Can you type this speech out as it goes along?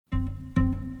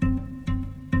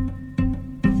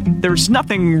there's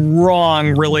nothing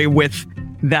wrong really with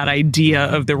that idea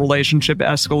of the relationship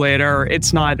escalator.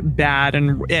 It's not bad,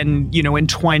 and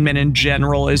entwinement in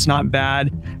general is not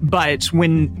bad. But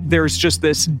when there's just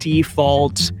this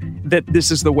default that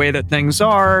this is the way that things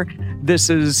are, this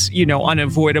is,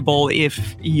 unavoidable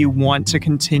if you want to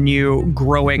continue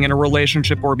growing in a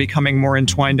relationship or becoming more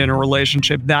entwined in a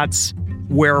relationship, that's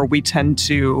where we tend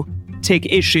to take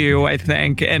issue, I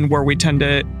think, and where we tend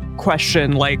to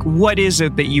question, what is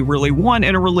it that you really want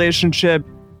in a relationship?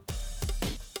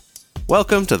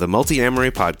 Welcome to the Multi-Amory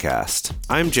Podcast.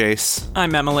 I'm Jace.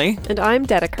 I'm Emily. And I'm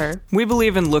Dedeker. We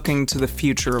believe in looking to the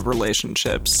future of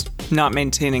relationships, not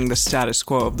maintaining the status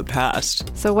quo of the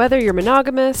past. So whether you're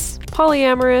monogamous,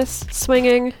 polyamorous,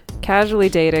 swinging, casually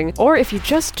dating, or if you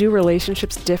just do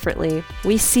relationships differently,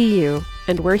 we see you,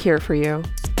 and we're here for you.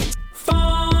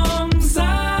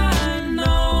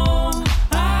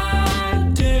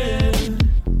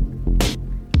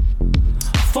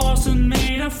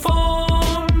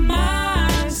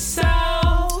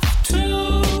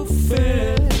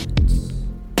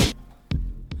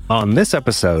 On this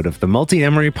episode of the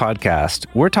Multi-Amory Podcast,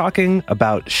 we're talking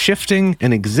about shifting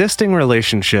an existing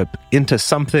relationship into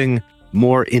something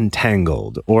more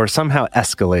entangled or somehow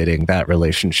escalating that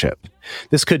relationship.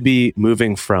 This could be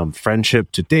moving from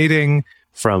friendship to dating,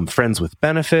 from friends with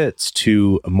benefits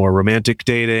to more romantic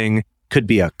dating, could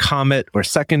be a comet or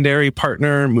secondary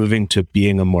partner moving to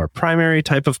being a more primary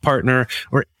type of partner,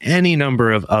 or any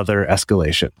number of other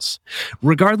escalations.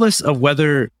 Regardless of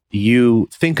whether you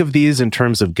think of these in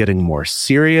terms of getting more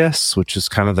serious, which is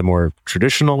kind of the more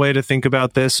traditional way to think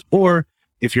about this, or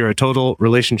if you're a total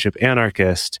relationship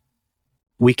anarchist,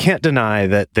 we can't deny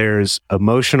that there's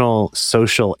emotional,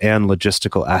 social, and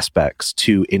logistical aspects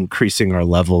to increasing our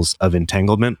levels of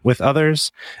entanglement with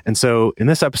others. And so in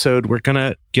this episode, we're going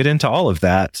to get into all of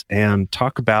that and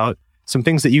talk about some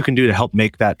things that you can do to help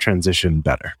make that transition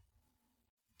better.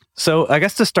 So I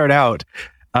guess to start out,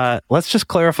 let's just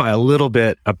clarify a little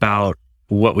bit about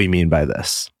what we mean by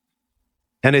this.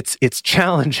 And it's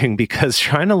challenging because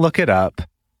trying to look it up,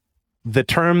 the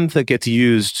term that gets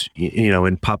used,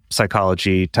 in pop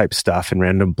psychology type stuff and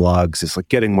random blogs is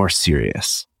getting more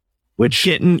serious, which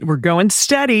we're going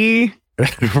steady.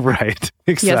 Right.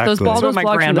 Exactly. Yes, those blogs my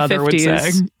from the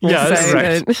 50s would say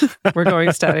right. That we're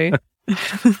going steady.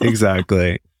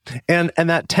 Exactly. And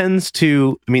that tends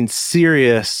to,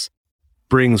 serious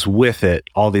brings with it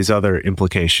all these other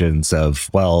implications of,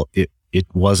 it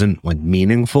wasn't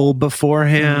meaningful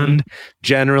beforehand.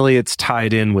 Generally, it's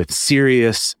tied in with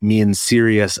serious means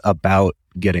serious about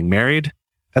getting married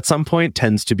at some point,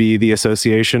 tends to be the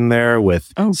association there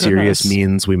with serious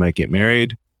means we might get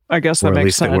married. I guess that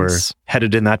makes sense. Or at least that we're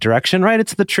headed in that direction, right?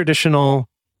 It's the traditional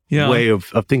way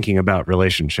of thinking about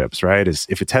relationships, right? Is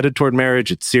if it's headed toward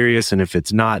marriage, it's serious. And if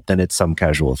it's not, then it's some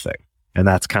casual thing. And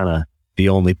that's kind of the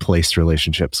only place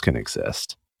relationships can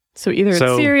exist. So either it's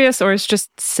serious or it's just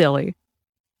silly.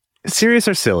 Serious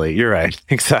or silly, you're right.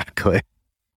 Exactly.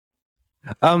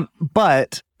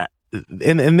 But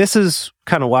this is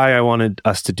kind of why I wanted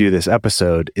us to do this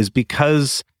episode, is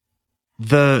because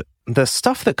the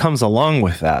stuff that comes along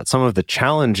with that, some of the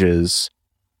challenges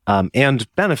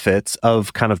and benefits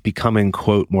of kind of becoming,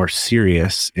 quote, more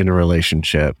serious in a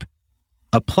relationship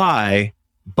apply.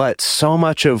 But so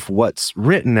much of what's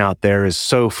written out there is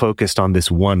so focused on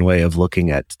this one way of looking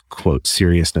at, quote,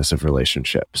 seriousness of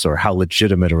relationships or how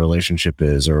legitimate a relationship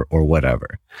is or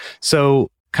whatever. So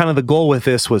kind of the goal with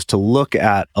this was to look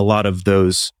at a lot of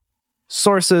those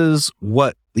sources,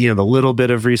 what, the little bit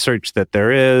of research that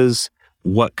there is,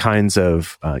 what kinds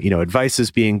of, advice is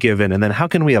being given, and then how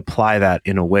can we apply that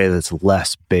in a way that's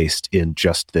less based in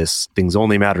just this things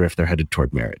only matter if they're headed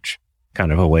toward marriage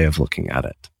kind of a way of looking at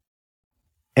it.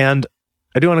 And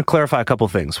I do want to clarify a couple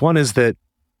things. One is that,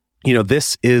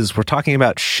 we're talking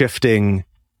about shifting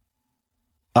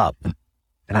up.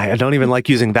 And I don't even like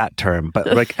using that term, but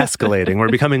escalating. We're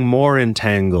becoming more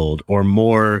entangled or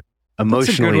more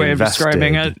emotionally invested. That's a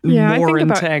good way of describing it. Yeah, more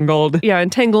entangled.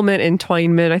 Entanglement,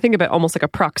 entwinement. I think about almost like a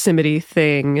proximity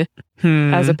thing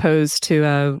as opposed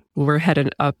to we're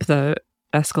headed up the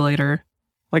escalator.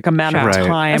 Like a matter of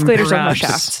time. Escalators are no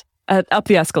shafts. Up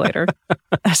the escalator.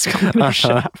 Escalator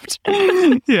shaft.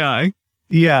 Yeah.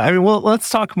 Yeah. Let's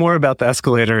talk more about the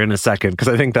escalator in a second, because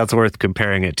I think that's worth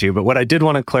comparing it to. But what I did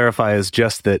want to clarify is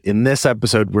just that in this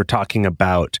episode, we're talking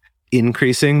about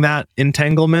increasing that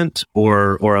entanglement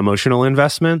or emotional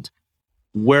investment,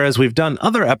 whereas we've done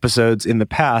other episodes in the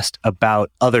past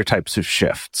about other types of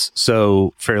shifts.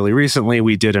 So fairly recently,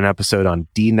 we did an episode on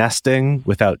de-nesting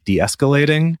without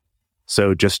de-escalating.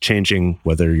 So just changing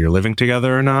whether you're living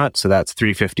together or not. So that's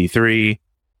 353.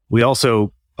 We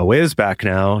also a ways back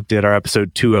now, did our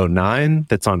episode 209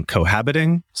 that's on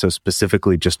cohabiting. So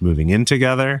specifically just moving in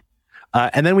together.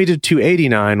 And then we did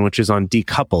 289, which is on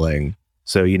decoupling.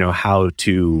 So, how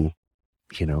to,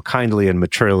 kindly and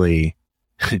maturely,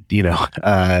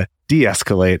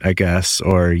 de-escalate, I guess,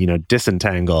 or,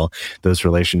 disentangle those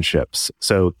relationships.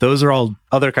 So those are all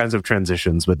other kinds of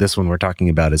transitions, but this one we're talking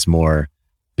about is more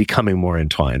becoming more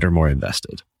entwined or more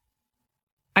invested.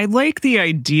 I like the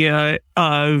idea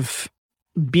of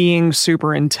being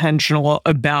super intentional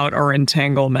about our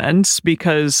entanglements,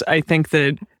 because I think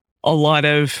that a lot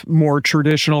of more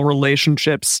traditional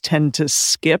relationships tend to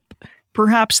skip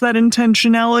perhaps that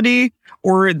intentionality,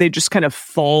 or they just kind of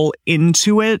fall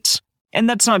into it. And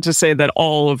that's not to say that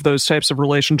all of those types of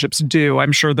relationships do.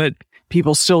 I'm sure that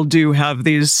people still do have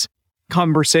these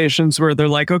conversations where they're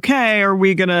like, okay, are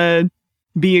we going to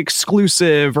be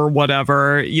exclusive or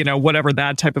whatever, whatever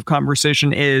that type of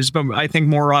conversation is. But I think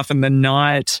more often than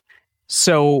not,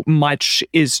 so much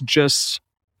is just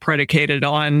predicated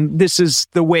on this is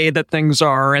the way that things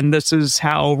are and this is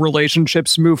how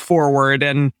relationships move forward.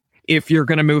 And if you're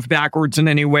going to move backwards in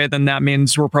any way, then that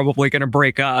means we're probably going to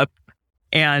break up.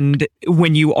 And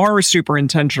when you are super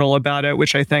intentional about it,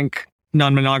 which I think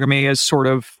non-monogamy is sort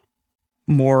of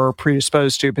more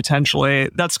predisposed to potentially,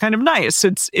 that's kind of nice.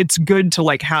 It's good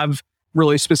to have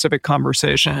really specific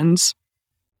conversations.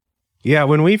 Yeah,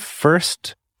 when we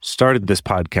first started this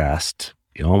podcast,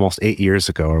 almost 8 years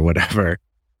ago or whatever,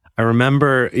 I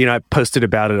remember, I posted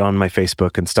about it on my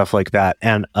Facebook and stuff like that.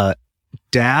 And a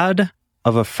dad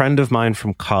of a friend of mine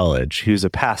from college, who's a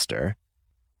pastor,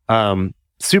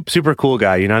 super cool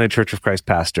guy, United Church of Christ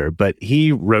pastor, but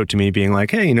he wrote to me being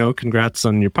like, hey, congrats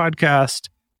on your podcast.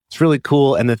 It's really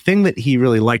cool. And the thing that he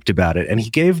really liked about it, and he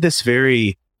gave this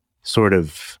very sort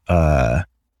of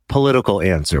political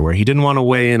answer where he didn't want to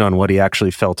weigh in on what he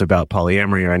actually felt about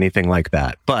polyamory or anything like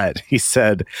that. But he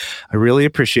said, I really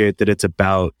appreciate that it's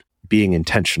about being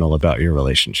intentional about your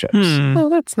relationships. Oh,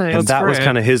 that's nice. And that was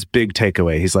kind of his big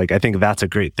takeaway. He's like, I think that's a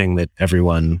great thing that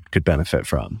everyone could benefit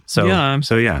from. So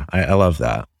yeah, I love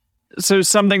that. So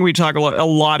something we talk a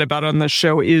lot about on this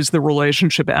show is the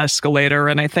relationship escalator.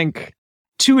 And I think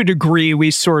to a degree,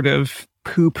 we sort of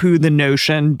poo-poo the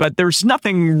notion, but there's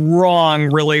nothing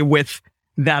wrong really with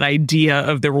that idea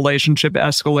of the relationship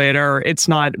escalator. It's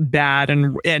not bad.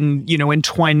 And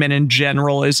entwinement in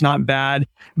general is not bad.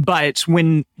 But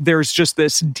when there's just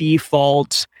this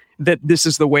default that this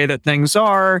is the way that things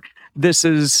are, this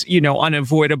is,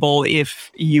 unavoidable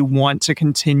if you want to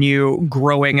continue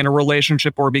growing in a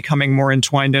relationship or becoming more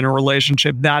entwined in a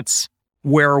relationship, that's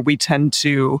where we tend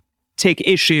to take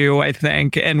issue, I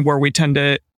think, and where we tend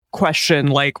to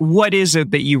question, what is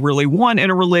it that you really want in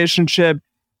a relationship?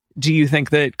 Do you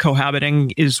think that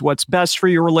cohabiting is what's best for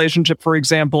your relationship, for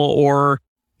example? Or,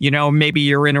 maybe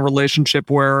you're in a relationship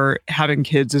where having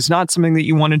kids is not something that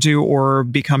you want to do, or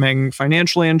becoming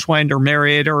financially entwined or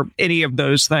married or any of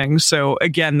those things. So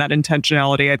again, that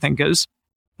intentionality, I think, is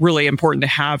really important to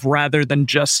have rather than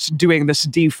just doing this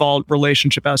default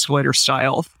relationship escalator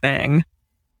style thing.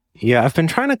 Yeah, I've been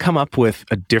trying to come up with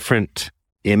a different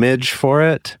image for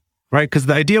it, right? Because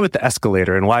the idea with the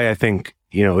escalator and why I think,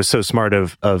 it was so smart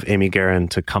of Amy Guerin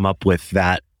to come up with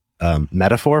that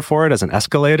metaphor for it as an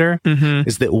escalator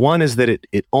is that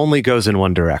it only goes in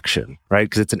one direction, right?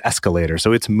 Because it's an escalator.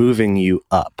 So it's moving you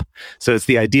up. So it's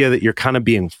the idea that you're kind of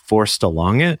being forced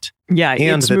along it. Yeah,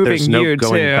 and it's that there's no you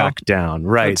going too. back down,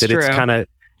 right? That's that true. it's kind of,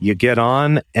 you get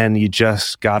on and you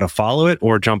just got to follow it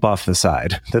or jump off the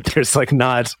side. That there's there's that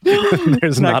not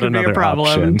could another be a problem,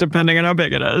 option. depending on how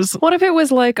big it is. What if it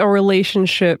was like a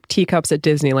relationship teacups at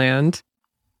Disneyland?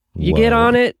 You get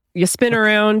on it, you spin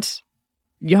around,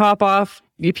 you hop off,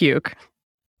 you puke.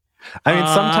 I mean,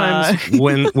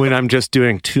 sometimes when I'm just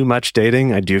doing too much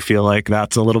dating, I do feel like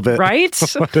that's a little bit right.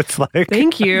 what it's like.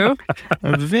 Thank you.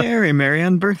 A very merry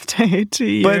on birthday to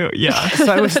you. But, yeah.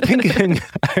 So I was thinking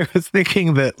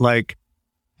that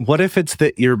what if it's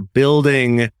that you're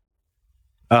building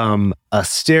a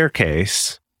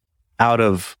staircase out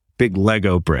of big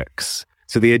Lego bricks?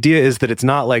 So the idea is that it's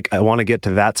not like I want to get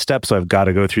to that step, so I've got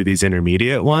to go through these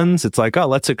intermediate ones. It's like, oh,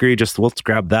 let's agree, let's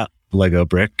grab that Lego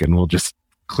brick and we'll just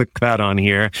click that on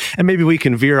here. And maybe we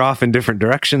can veer off in different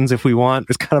directions if we want.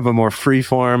 It's kind of a more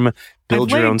free-form,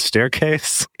 build your own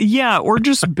staircase. Yeah, or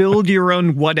just build your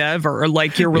own whatever.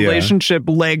 Like your relationship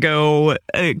Lego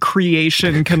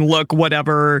creation can look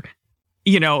whatever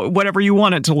you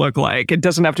want it to look like. It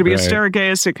doesn't have to be a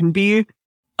staircase. It can be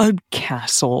a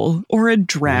castle or a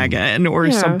dragon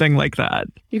or something like that.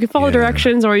 You can follow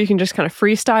directions, or you can just kind of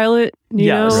freestyle it. You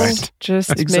know? Right.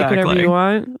 Just make whatever you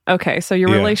want. Okay, so your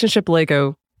relationship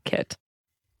Lego kit.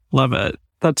 Love it.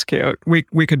 That's cute.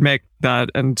 We could make that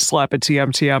and slap a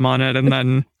TMTM on it, and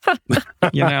then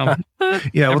Yeah, we'll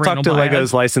everyone talk will to buy it.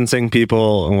 Lego's licensing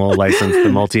people, and we'll license the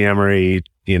multi-amory,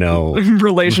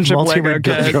 Relationship Lego multi-build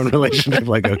kit. your own relationship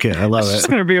Lego kit. I love It's it. just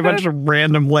going to be a bunch of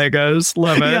random Legos.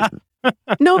 Love it. Yeah.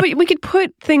 No, but we could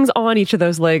put things on each of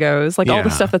those Legos, like all the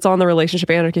Yeah. stuff that's on the Relationship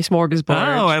Anarchy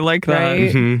Smorgasbord. Oh, I like that.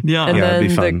 Right? Mhm. Yeah. And Yeah, it'd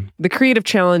be then fun. the creative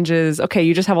challenge is, okay,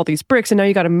 you just have all these bricks, and now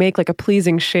you got to make like a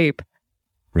pleasing shape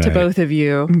to Right. both of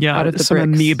you Yeah, out of the some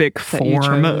bricks amoebic that you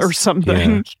form chose. or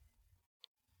something. Yeah.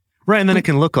 Right, and then it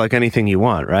can look like anything you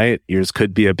want, right? Yours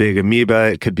could be a big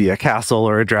amoeba, it could be a castle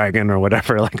or a dragon or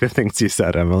whatever, like the things you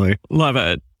said, Emily. Love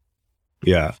it.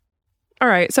 Yeah. All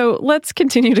right, so let's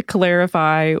continue to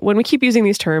clarify when we keep using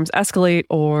these terms, escalate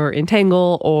or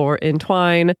entangle or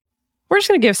entwine. We're just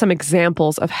going to give some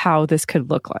examples of how this could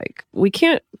look like. We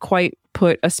can't quite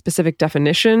put a specific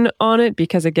definition on it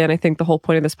because, again, I think the whole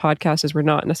point of this podcast is we're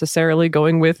not necessarily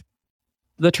going with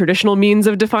the traditional means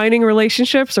of defining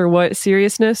relationships or what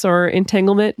seriousness or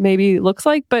entanglement maybe looks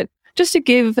like, but just to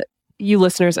give you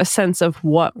listeners a sense of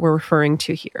what we're referring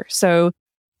to here. So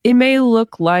it may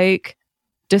look like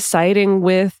deciding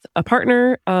with a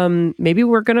partner, maybe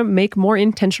we're going to make more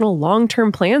intentional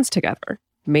long-term plans together.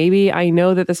 Maybe I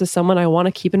know that this is someone I want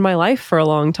to keep in my life for a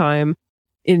long time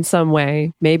in some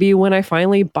way. Maybe when I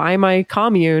finally buy my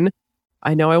commune,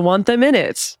 I know I want them in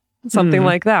it, something Mhm.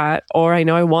 like that. Or I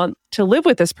know I want to live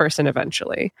with this person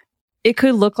eventually. It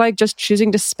could look like just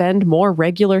choosing to spend more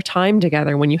regular time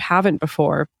together when you haven't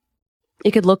before.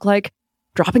 It could look like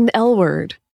dropping the L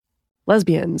word,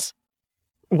 lesbians,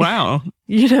 Wow.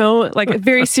 like a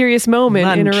very serious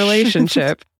moment in a Lunch.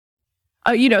 relationship.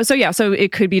 So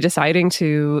it could be deciding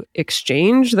to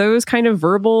exchange those kind of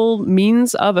verbal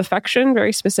means of affection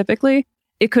very specifically.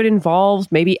 It could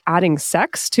involve maybe adding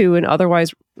sex to an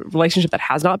otherwise relationship that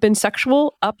has not been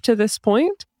sexual up to this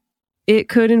point. It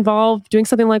could involve doing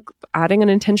something like adding an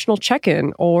intentional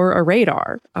check-in or a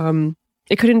radar.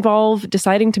 It could involve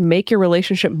deciding to make your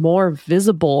relationship more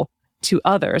visible to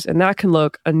others. And that can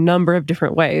look a number of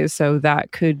different ways. So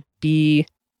that could be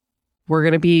we're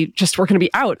going to be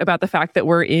out about the fact that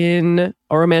we're in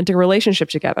a romantic relationship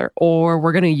together, or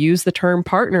we're going to use the term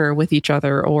partner with each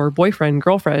other, or boyfriend,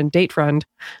 girlfriend, date friend,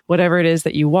 whatever it is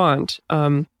that you want.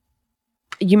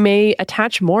 You may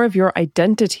attach more of your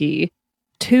identity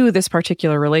to this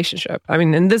particular relationship. I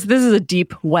mean, and this is a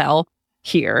deep well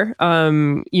here,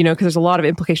 because there's a lot of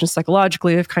implications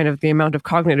psychologically of kind of the amount of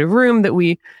cognitive room that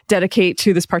we dedicate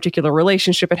to this particular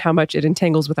relationship and how much it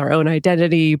entangles with our own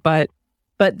identity. But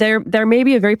there may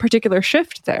be a very particular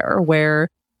shift there where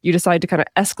you decide to kind of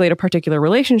escalate a particular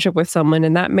relationship with someone,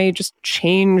 and that may just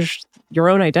change your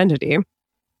own identity.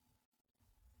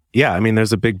 Yeah, I mean,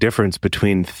 there's a big difference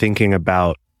between thinking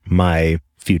about my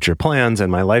future plans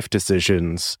and my life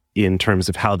decisions in terms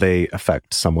of how they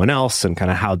affect someone else and kind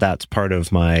of how that's part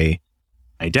of my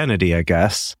identity, I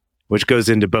guess, which goes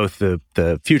into both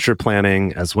the future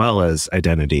planning as well as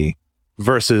identity,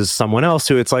 versus someone else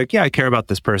who it's like, yeah, I care about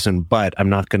this person, but I'm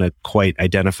not going to quite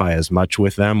identify as much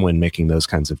with them when making those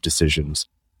kinds of decisions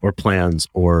or plans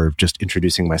or just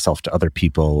introducing myself to other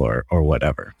people or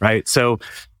whatever, right? So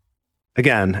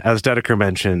again, as Dedeker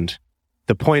mentioned,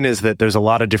 the point is that there's a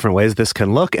lot of different ways this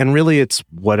can look, and really it's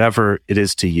whatever it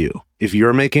is to you. If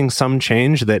you're making some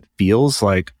change that feels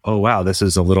like, oh, wow, this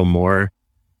is a little more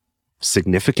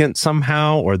significant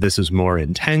somehow, or this is more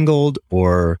entangled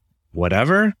or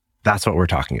whatever, that's what we're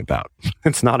talking about.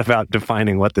 It's not about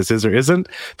defining what this is or isn't,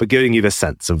 but giving you the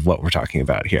sense of what we're talking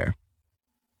about here.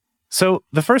 So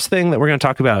the first thing that we're going to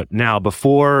talk about now,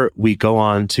 before we go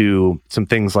on to some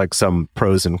things like some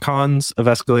pros and cons of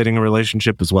escalating a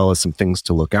relationship, as well as some things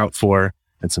to look out for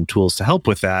and some tools to help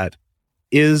with that,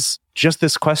 is just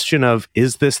this question of,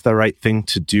 is this the right thing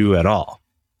to do at all?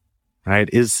 Right?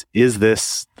 Is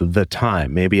this the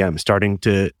time? Maybe I'm starting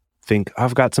to think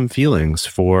I've got some feelings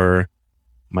for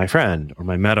my friend or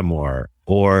my metamor,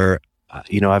 or,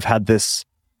 I've had this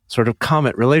sort of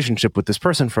comet relationship with this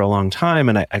person for a long time,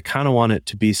 and I kind of want it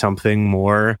to be something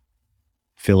more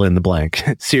fill in the blank,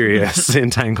 serious,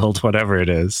 entangled, whatever it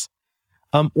is.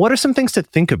 What are some things to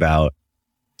think about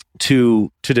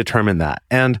to determine that?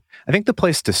 And I think the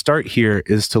place to start here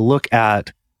is to look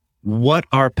at what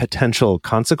are potential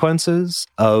consequences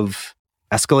of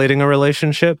escalating a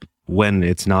relationship when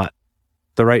it's not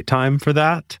the right time for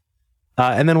that.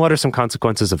 And then what are some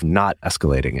consequences of not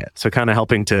escalating it? So kind of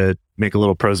helping to make a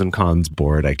little pros and cons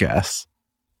board, I guess.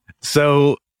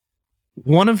 So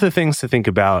one of the things to think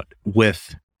about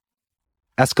with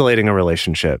escalating a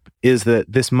relationship is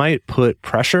that this might put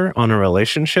pressure on a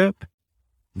relationship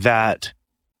that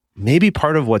maybe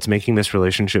part of what's making this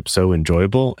relationship so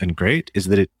enjoyable and great is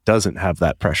that it doesn't have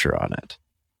that pressure on it.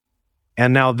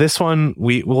 And now this one,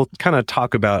 we'll kind of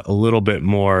talk about a little bit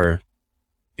more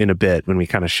in a bit when we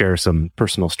kind of share some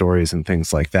personal stories and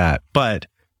things like that. But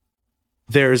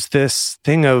there's this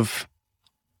thing of,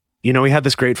 we had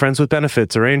this great friends with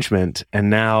benefits arrangement, and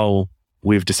now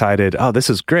we've decided, oh, this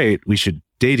is great. We should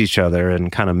date each other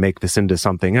and kind of make this into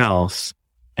something else.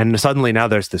 And suddenly now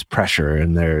there's this pressure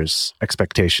and there's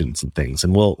expectations and things.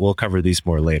 And we'll cover these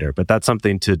more later. But that's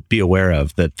something to be aware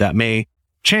of, that may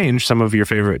change some of your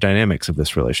favorite dynamics of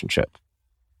this relationship.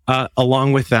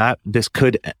 Along with that, this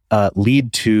could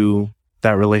lead to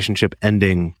that relationship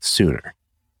ending sooner.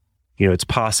 It's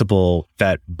possible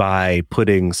that by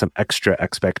putting some extra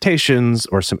expectations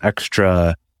or some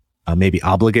extra maybe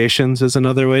obligations is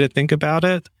another way to think about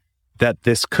it, that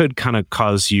this could kind of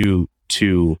cause you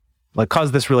to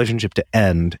cause this relationship to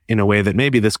end in a way that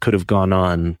maybe this could have gone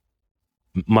on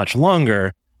much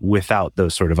longer without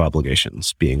those sort of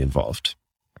obligations being involved.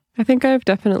 I think I've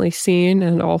definitely seen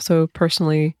and also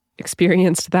personally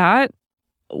experienced that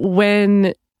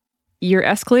when you're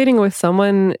escalating with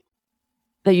someone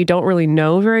that you don't really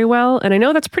know very well. And I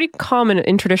know that's pretty common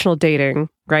in traditional dating,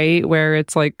 right? Where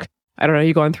it's like, I don't know,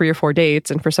 you go on 3 or 4 dates,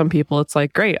 and for some people it's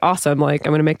like, great, awesome, like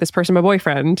I'm going to make this person my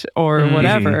boyfriend or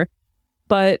whatever.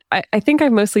 But I think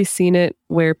I've mostly seen it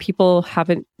where people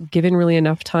haven't given really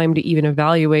enough time to even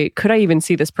evaluate, could I even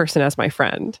see this person as my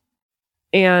friend?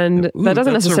 And that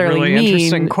doesn't necessarily mean... That's a really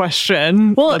interesting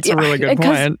question. Well, that's a really good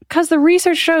point. Because the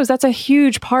research shows that's a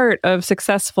huge part of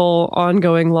successful,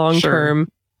 ongoing, long-term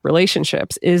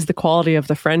relationships is the quality of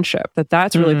the friendship.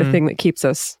 That's really the thing that keeps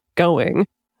us going,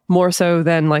 more so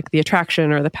than like the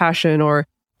attraction or the passion or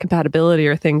compatibility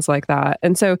or things like that.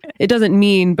 And so it doesn't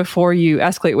mean before you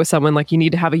escalate with someone like you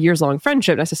need to have a years-long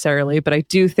friendship necessarily, but I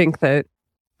do think that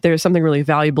there's something really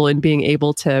valuable in being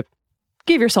able to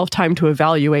give yourself time to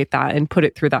evaluate that and put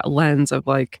it through that lens of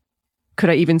like,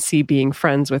 could I even see being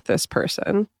friends with this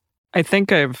person? I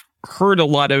think I've heard a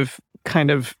lot of kind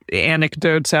of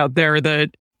anecdotes out there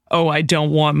that, oh, I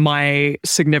don't want my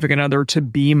significant other to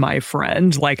be my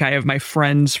friend. Like I have my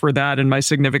friends for that and my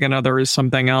significant other is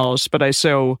something else. But I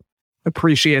so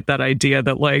appreciate that idea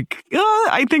that like,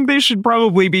 I think they should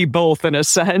probably be both in a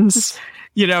sense.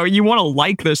 You want to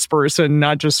like this person,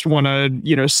 not just want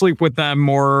to, sleep with them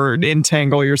or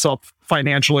entangle yourself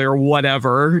financially or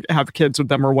whatever, have kids with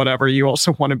them or whatever. You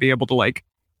also want to be able to like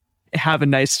have a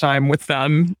nice time with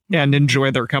them and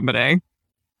enjoy their company.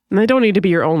 And they don't need to be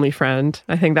your only friend.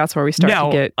 I think that's where we start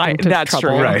to get into that's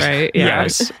trouble, true. Right? Yeah.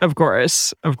 Yes, of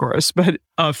course, but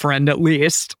a friend at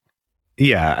least.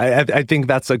 Yeah, I think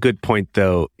that's a good point,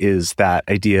 though, is that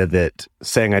idea that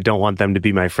saying I don't want them to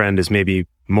be my friend is maybe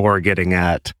more getting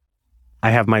at,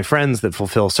 I have my friends that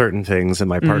fulfill certain things and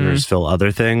my partners fill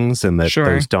other things, and that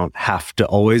those don't have to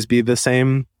always be the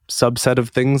same subset of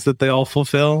things that they all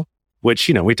fulfill, which,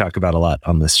 we talk about a lot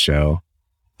on this show.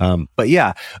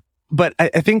 But I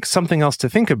think something else to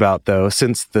think about, though,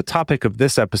 since the topic of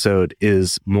this episode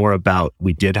is more about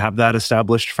we did have that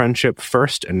established friendship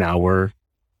first, and now we're,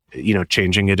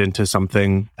 changing it into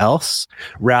something else,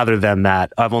 rather than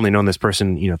that I've only known this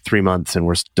person, 3 months, and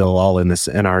we're still all in this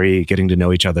NRE getting to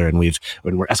know each other, and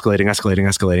when we're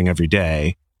escalating every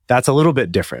day. That's a little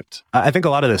bit different. I think a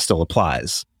lot of this still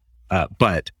applies,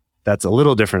 but that's a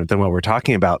little different than what we're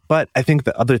talking about. But I think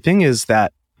the other thing is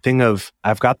that thing of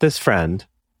I've got this friend,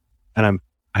 and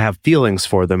I have feelings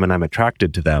for them and I'm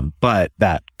attracted to them, but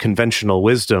that conventional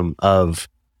wisdom of,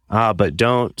 but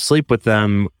don't sleep with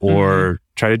them or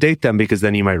try to date them because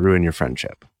then you might ruin your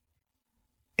friendship.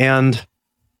 And,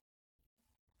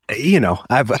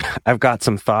 I've got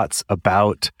some thoughts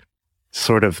about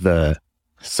sort of the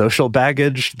social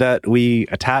baggage that we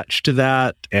attach to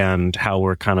that and how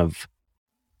we're kind of,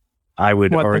 I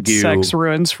would argue, sex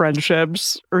ruins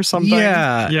friendships or something.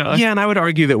 Yeah. And I would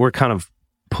argue that we're kind of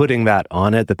putting that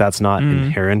on it, that's not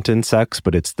inherent in sex,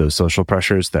 but it's those social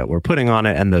pressures that we're putting on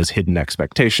it and those hidden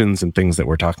expectations and things that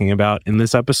we're talking about in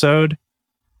this episode.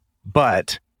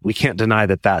 But we can't deny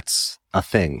that that's a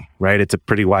thing, right? It's a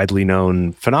pretty widely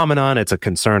known phenomenon. It's a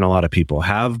concern a lot of people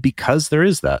have because there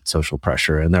is that social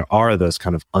pressure and there are those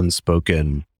kind of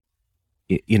unspoken,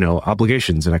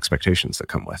 obligations and expectations that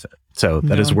come with it. So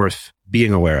that is worth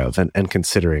being aware of and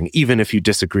considering. Even if you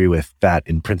disagree with that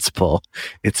in principle,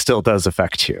 it still does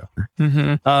affect you.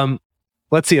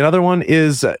 Let's see. Another one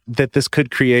is that this could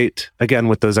create, again,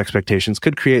 with those expectations,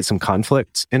 could create some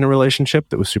conflicts in a relationship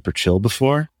that was super chill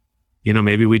before.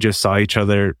 Maybe we just saw each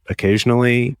other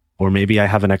occasionally, or maybe I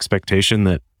have an expectation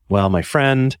that, well, my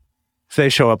friend, if they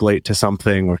show up late to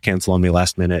something or cancel on me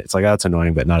last minute, it's like, oh, that's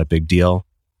annoying, but not a big deal.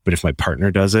 But if my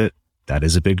partner does it, that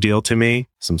is a big deal to me.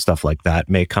 Some stuff like that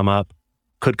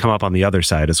could come up on the other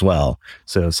side as well.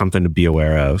 So something to be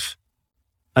aware of.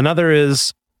 Another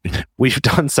is we've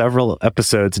done several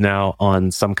episodes now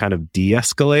on some kind of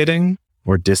de-escalating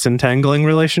or disentangling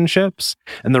relationships.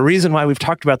 And the reason why we've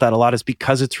talked about that a lot is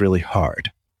because it's really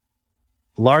hard.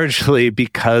 Largely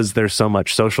because there's so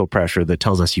much social pressure that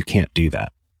tells us you can't do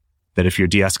that. That if you're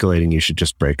de-escalating, you should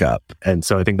just break up. And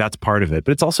so I think that's part of it.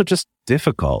 But it's also just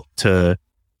difficult to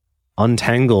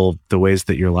untangle the ways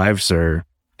that your lives are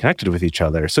connected with each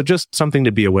other. So just something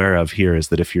to be aware of here is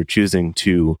that if you're choosing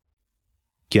to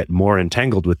get more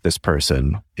entangled with this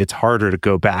person, it's harder to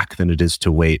go back than it is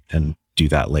to wait and do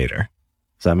that later.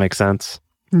 Does that make sense?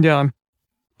 Yeah,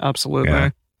 absolutely.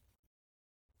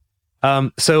 Yeah.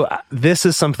 So this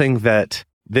is something that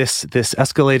this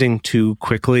escalating too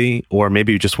quickly, or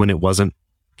maybe just when it wasn't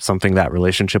something that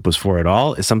relationship was for at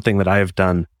all, is something that I have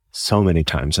done so many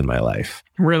times in my life.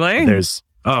 Really? There's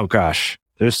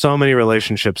so many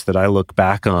relationships that I look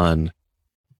back on,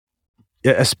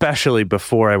 especially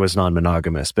before I was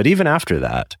non-monogamous, but even after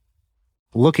that,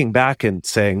 looking back and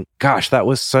saying, gosh, that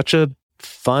was such a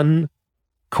fun,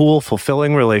 cool,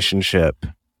 fulfilling relationship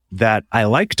that I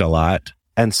liked a lot.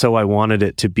 And so I wanted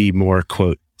it to be more,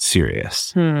 quote,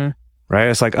 serious. Right?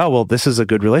 It's like, oh, well, this is a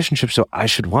good relationship, so I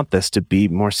should want this to be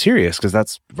more serious because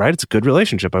that's right. It's a good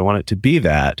relationship. I want it to be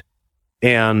that.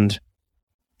 And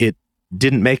it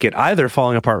didn't make it either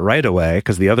falling apart right away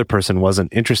because the other person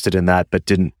wasn't interested in that, but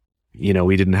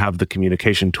we didn't have the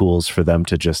communication tools for them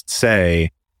to just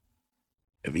say,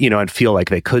 and feel like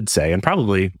they could say, and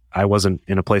probably I wasn't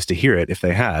in a place to hear it if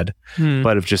they had,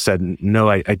 but have just said, no,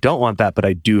 I don't want that, but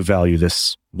I do value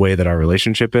this way that our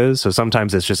relationship is. So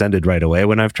sometimes it's just ended right away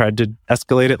when I've tried to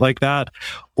escalate it like that,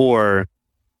 or,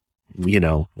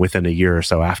 within a year or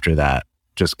so after that,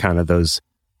 just kind of those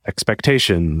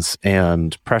expectations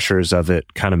and pressures of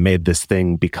it kind of made this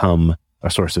thing become a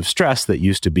source of stress that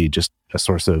used to be just a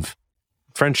source of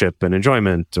friendship and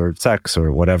enjoyment or sex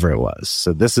or whatever it was.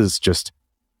 So this is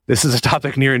a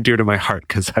topic near and dear to my heart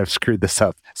because I've screwed this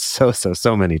up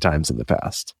so many times in the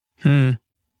past.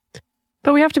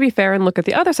 But we have to be fair and look at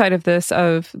the other side of this,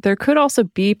 of there could also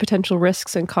be potential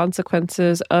risks and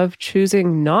consequences of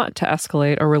choosing not to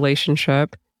escalate a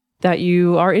relationship that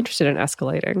you are interested in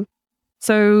escalating.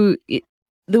 So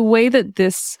the way that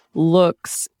this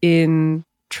looks in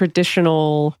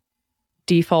traditional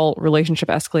default relationship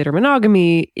escalator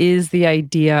monogamy is the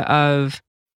idea of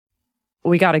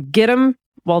we got to get them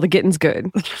while the getting's good.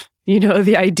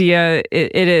 The idea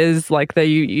it is like that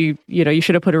you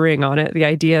should have put a ring on it. The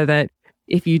idea that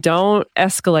if you don't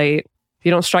escalate, if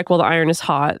you don't strike while the iron is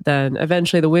hot, then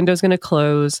eventually the window's going to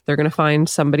close. They're going to find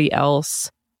somebody else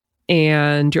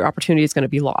and your opportunity is going to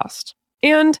be lost.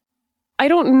 And I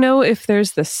don't know if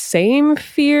there's the same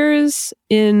fears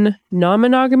in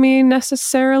non-monogamy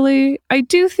necessarily. I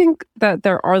do think that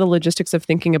there are the logistics of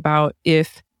thinking about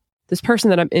if this person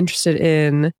that I'm interested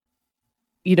in,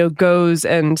 goes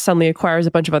and suddenly acquires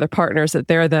a bunch of other partners that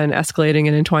they're then escalating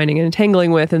and entwining and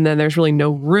entangling with, and then there's really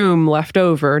no room left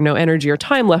over, no energy or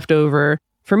time left over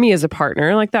for me as a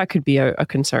partner. Like that could be a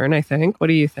concern, I think. What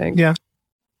do you think? Yeah.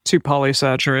 Too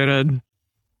polysaturated.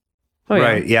 Oh, yeah.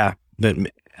 Right. Yeah.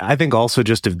 I think also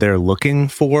just if they're looking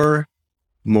for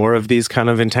more of these kind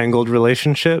of entangled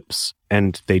relationships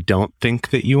and they don't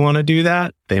think that you want to do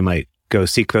that, they might go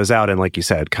seek those out and, like you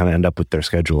said, kind of end up with their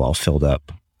schedule all filled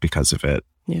up because of it.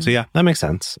 Yeah. So yeah, that makes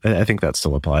sense. I think that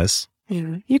still applies.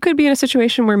 Yeah. You could be in a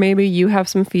situation where maybe you have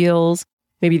some feels,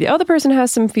 maybe the other person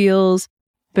has some feels,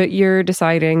 but you're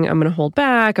deciding, I'm going to hold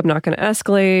back, I'm not going to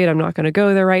escalate, I'm not going to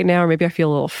go there right now, or maybe I feel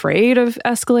a little afraid of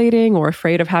escalating or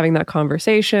afraid of having that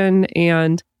conversation.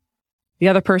 And the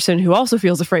other person who also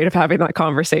feels afraid of having that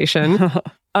conversation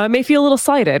may feel a little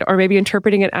slighted, or maybe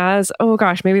interpreting it as, oh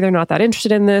gosh, maybe they're not that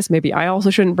interested in this. Maybe I also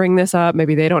shouldn't bring this up.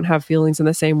 Maybe they don't have feelings in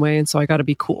the same way. And so I got to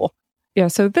be cool. Yeah.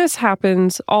 So this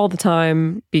happens all the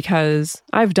time because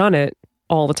I've done it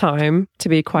all the time, to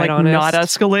be quite honest. Not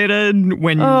escalated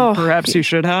when perhaps you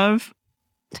should have?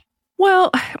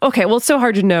 Well, okay. Well, it's so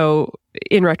hard to know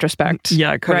in retrospect.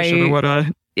 Yeah. Coulda, right? shoulda,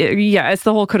 woulda. Yeah. It's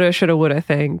the whole coulda, shoulda, woulda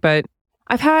thing. But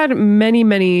I've had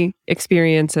many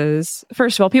experiences.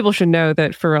 First of all, people should know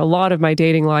that for a lot of my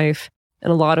dating life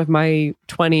and a lot of my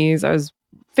 20s, I was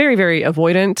very, very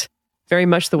avoidant, very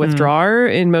much the withdrawer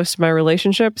in most of my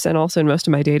relationships and also in most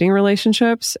of my dating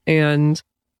relationships. And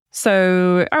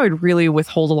so I would really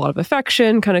withhold a lot of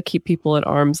affection, kind of keep people at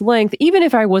arm's length, even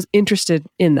if I was interested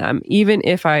in them, even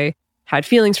if I had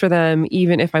feelings for them,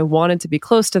 even if I wanted to be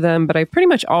close to them. But I pretty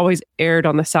much always erred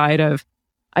on the side of,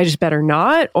 I just better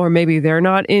not, or maybe they're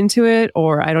not into it,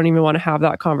 or I don't even want to have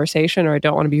that conversation, or I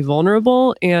don't want to be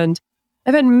vulnerable. And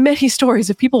I've had many stories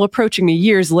of people approaching me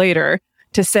years later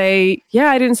to say, yeah,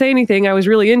 I didn't say anything. I was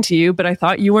really into you, but I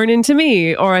thought you weren't into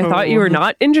me, or I thought you were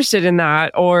not interested in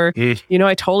that, or,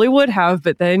 I totally would have,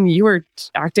 but then you were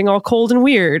acting all cold and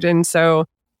weird. And so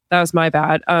that was my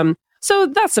bad. So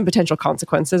that's some potential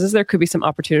consequences, is there could be some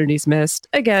opportunities missed.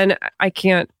 Again, I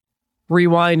can't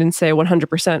rewind and say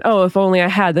 100%, oh, if only I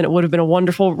had, then it would have been a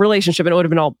wonderful relationship and it would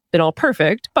have been all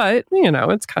perfect. But,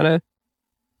 it's kind of,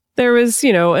 there was,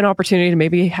 an opportunity to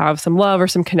maybe have some love or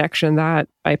some connection that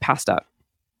I passed up.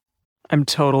 I'm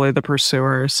totally the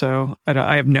pursuer, so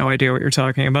I have no idea what you're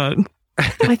talking about.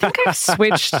 I think I've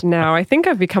switched now. I think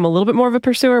I've become a little bit more of a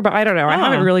pursuer, but I don't know. I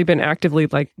haven't really been actively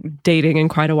dating in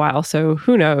quite a while, so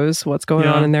who knows what's going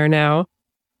on in there now.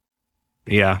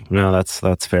 Yeah, no,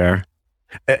 that's fair.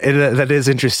 That is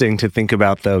interesting to think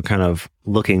about, though, kind of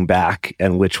looking back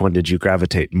and which one did you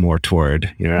gravitate more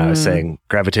toward? I was saying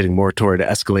gravitating more toward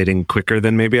escalating quicker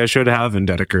than maybe I should have, and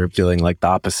Dedeker feeling like the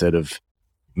opposite of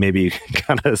maybe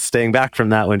kind of staying back from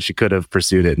that when she could have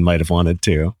pursued it and might have wanted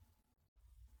to.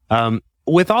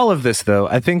 With all of this, though,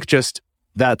 I think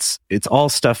it's all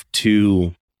stuff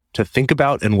to think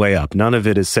about and weigh up. None of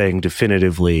it is saying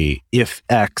definitively, if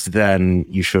X, then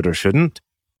you should or shouldn't.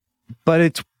 But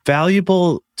it's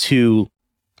valuable to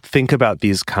think about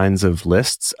these kinds of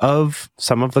lists of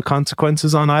some of the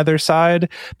consequences on either side,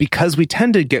 because we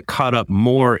tend to get caught up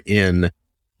more in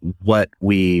what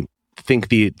we think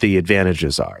the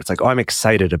advantages are. It's like, oh, I'm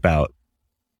excited about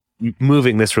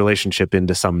moving this relationship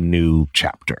into some new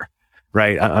chapter,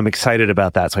 right? I'm excited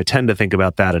about that. So I tend to think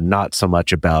about that and not so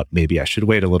much about maybe I should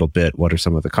wait a little bit. What are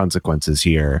some of the consequences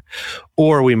here?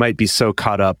 Or we might be so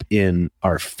caught up in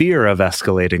our fear of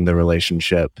escalating the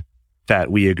relationship that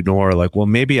we ignore, like, well,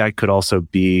 maybe I could also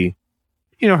be,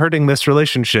 hurting this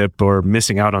relationship or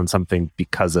missing out on something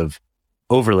because of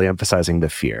overly emphasizing the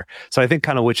fear. So I think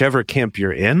kind of whichever camp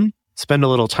you're in, spend a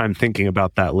little time thinking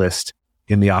about that list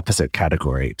in the opposite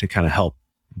category to kind of help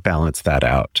balance that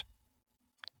out.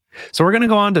 So we're going to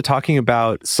go on to talking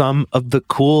about some of the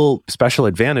cool special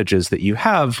advantages that you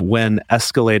have when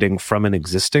escalating from an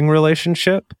existing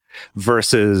relationship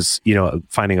versus,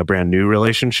 finding a brand new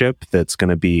relationship that's going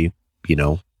to be,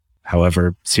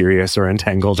 however serious or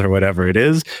entangled or whatever it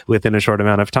is within a short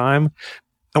amount of time.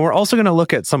 And we're also going to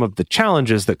look at some of the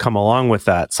challenges that come along with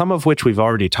that, some of which we've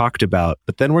already talked about,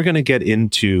 but then we're going to get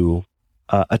into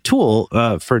a tool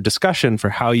for discussion for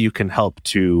how you can help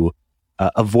to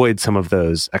avoid some of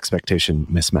those expectation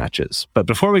mismatches. But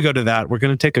before we go to that, we're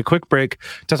going to take a quick break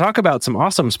to talk about some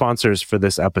awesome sponsors for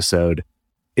this episode.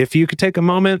 If you could take a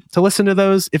moment to listen to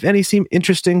those, if any seem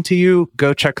interesting to you,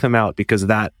 go check them out, because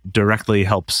that directly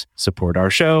helps support our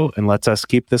show and lets us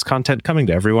keep this content coming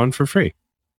to everyone for free.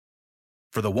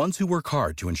 For the ones who work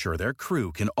hard to ensure their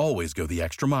crew can always go the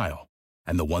extra mile,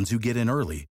 and the ones who get in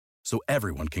early so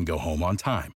everyone can go home on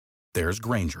time, there's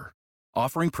Grainger,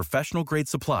 offering professional-grade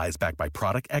supplies backed by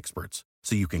product experts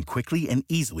so you can quickly and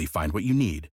easily find what you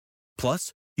need.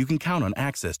 Plus, you can count on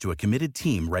access to a committed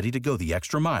team ready to go the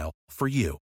extra mile for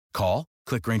you. Call,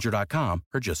 click Grainger.com,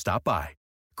 or just stop by.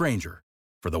 Grainger,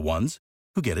 for the ones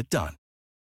who get it done.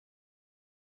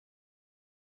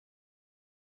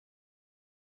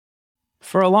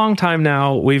 For a long time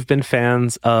now, we've been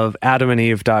fans of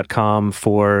adamandeve.com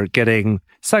for getting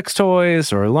sex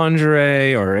toys or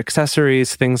lingerie or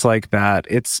accessories, things like that.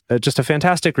 It's just a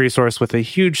fantastic resource with a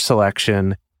huge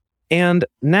selection. And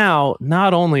now,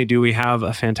 not only do we have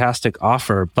a fantastic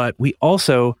offer, but we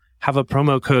also have a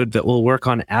promo code that will work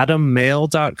on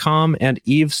adammail.com and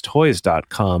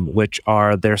evestoys.com, which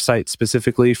are their sites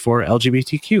specifically for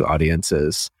LGBTQ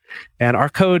audiences. And our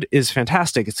code is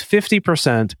fantastic. It's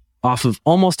 50% off of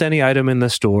almost any item in the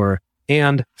store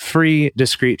and free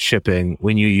discreet shipping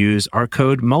when you use our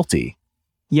code MULTI.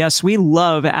 Yes, we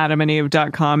love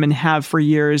adamandeve.com and have for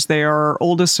years. They are our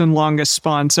oldest and longest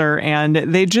sponsor, and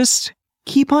they just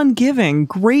keep on giving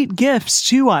great gifts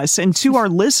to us and to our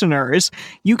listeners.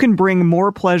 You can bring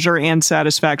more pleasure and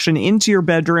satisfaction into your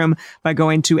bedroom by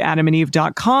going to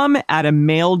adamandeve.com,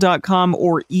 adammail.com,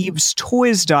 or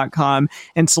evestoys.com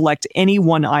and select any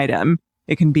one item.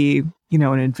 It can be,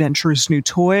 an adventurous new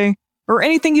toy or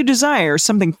anything you desire,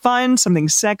 something fun, something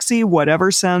sexy,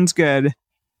 whatever sounds good.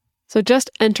 So just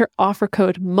enter offer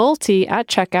code MULTI at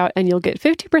checkout and you'll get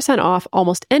 50% off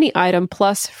almost any item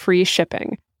plus free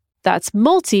shipping. That's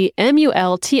MULTI,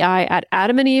 M-U-L-T-I, at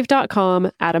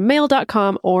adamandeve.com,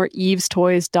 adammail.com, or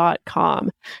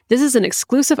evestoys.com. This is an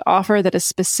exclusive offer that is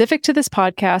specific to this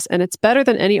podcast, and it's better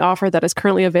than any offer that is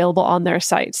currently available on their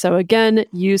site. So again,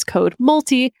 use code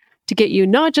MULTI to get you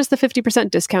not just the 50%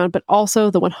 discount, but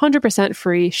also the 100%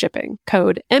 free shipping.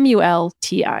 Code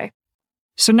MULTI.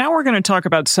 So now we're going to talk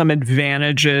about some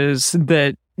advantages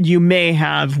that you may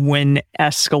have when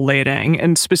escalating.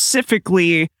 And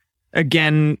specifically,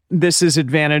 again, this is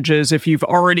advantages if you've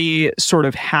already sort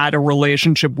of had a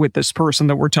relationship with this person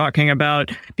that we're talking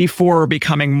about before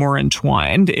becoming more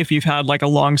entwined. If you've had like a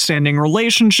long-standing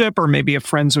relationship or maybe a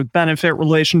friends with benefit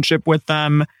relationship with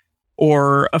them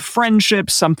or a friendship,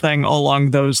 something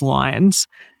along those lines.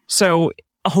 So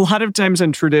a lot of times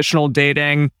in traditional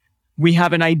dating, we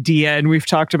have an idea, and we've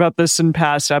talked about this in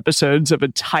past episodes, of a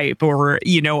type or,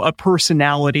 a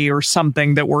personality or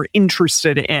something that we're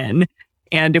interested in.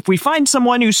 And if we find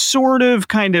someone who sort of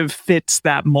kind of fits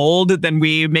that mold, then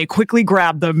we may quickly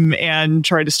grab them and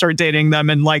try to start dating them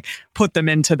and like put them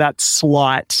into that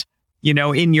slot,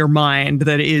 in your mind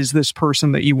that is this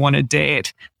person that you want to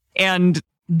date. And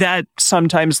that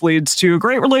sometimes leads to a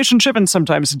great relationship and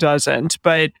sometimes doesn't.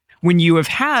 But when you have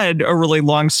had a really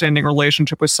long-standing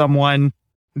relationship with someone,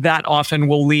 that often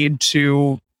will lead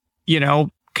to,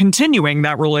 continuing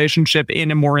that relationship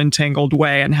in a more entangled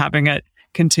way and having it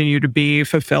continue to be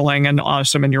fulfilling and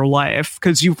awesome in your life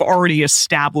because you've already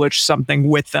established something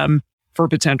with them for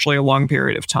potentially a long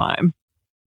period of time.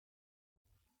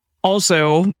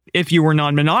 Also, if you were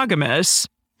non-monogamous,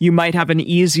 you might have an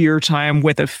easier time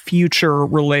with a future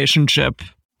relationship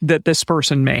that this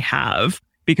person may have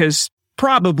because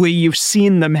probably you've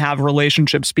seen them have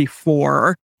relationships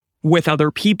before with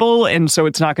other people. And so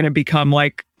it's not going to become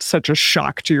like such a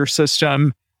shock to your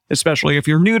system, especially if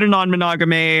you're new to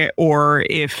non-monogamy or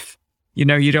if,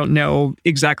 you don't know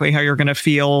exactly how you're going to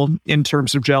feel in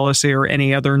terms of jealousy or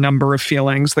any other number of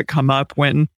feelings that come up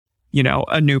when,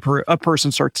 a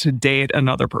person starts to date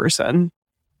another person.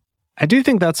 I do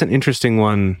think that's an interesting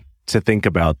one to think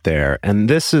about there. And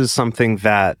this is something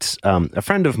that a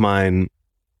friend of mine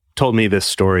told me this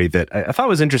story that I thought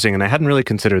was interesting, and I hadn't really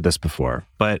considered this before,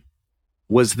 but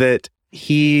was that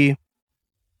he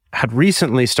had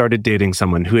recently started dating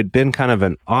someone who had been kind of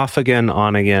an off again,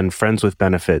 on again, friends with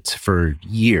benefits for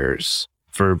years,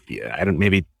 for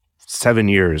maybe 7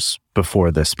 years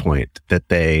before this point that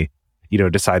they,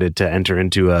 decided to enter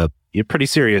into a pretty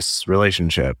serious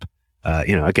relationship.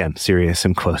 Again, serious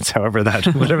in quotes, whatever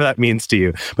that means to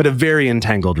you, but a very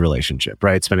entangled relationship,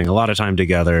 right? Spending a lot of time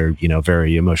together,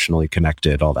 very emotionally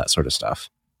connected, all that sort of stuff.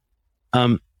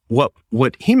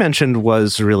 What he mentioned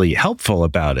was really helpful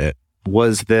about it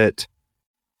was that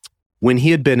when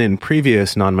he had been in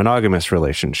previous non-monogamous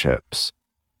relationships,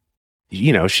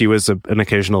 she was an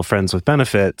occasional friends with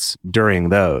benefits during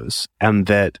those, and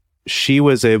that she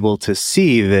was able to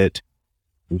see that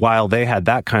while they had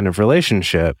that kind of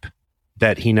relationship,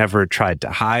 that he never tried to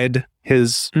hide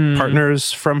his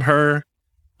partners from her,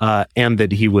 and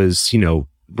that he was,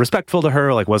 respectful to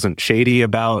her, like wasn't shady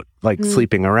about like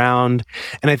sleeping around.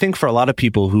 And I think for a lot of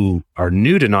people who are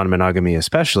new to non-monogamy,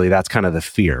 especially, that's kind of the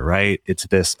fear, right? It's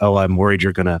this, oh, I'm worried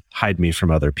you're going to hide me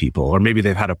from other people. Or maybe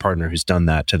they've had a partner who's done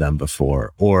that to them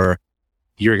before. Or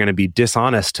you're going to be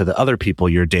dishonest to the other people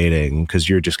you're dating because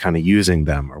you're just kind of using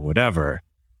them or whatever.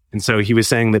 And so he was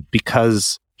saying that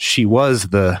because she was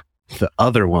the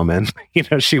other woman,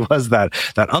 she was that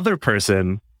other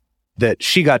person that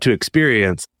she got to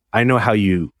experience. I know how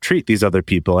you treat these other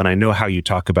people, and I know how you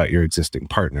talk about your existing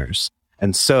partners.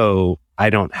 And so I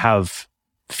don't have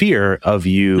fear of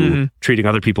you treating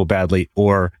other people badly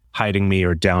or hiding me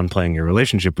or downplaying your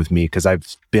relationship with me because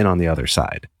I've been on the other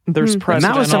side. There's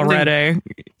precedent already.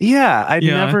 Yeah, I'd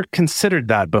never considered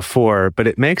that before, but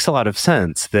it makes a lot of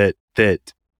sense that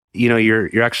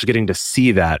you're actually getting to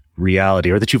see that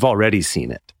reality, or that you've already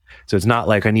seen it. So it's not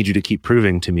like I need you to keep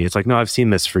proving to me. It's like, no, I've seen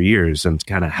this for years and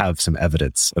kind of have some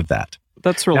evidence of that.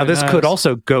 That's really Now, this nice. could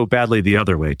also go badly the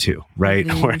other way too, right?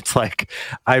 Where it's like,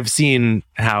 I've seen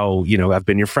how, I've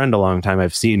been your friend a long time.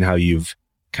 I've seen how you've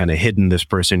kind of hidden this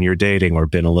person you're dating or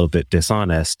been a little bit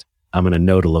dishonest. I'm going to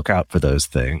know to look out for those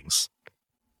things.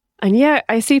 And yeah,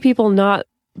 I see people not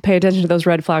pay attention to those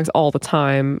red flags all the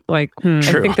time. Like, I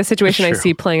think the situation I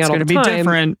see playing out all the time... It's going to be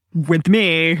different with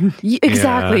me.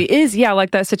 Exactly.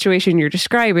 Like that situation you're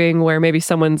describing where maybe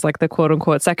someone's like the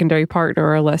quote-unquote secondary partner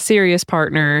or a less serious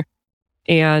partner,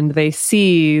 and they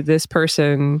see this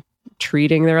person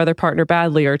treating their other partner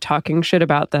badly or talking shit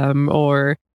about them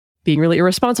or being really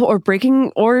irresponsible or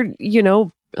breaking, or,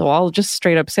 I'll just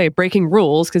straight up say breaking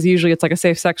rules, because usually it's like a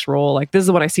safe sex rule. Like, this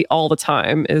is what I see all the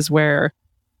time, is where...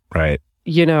 Right.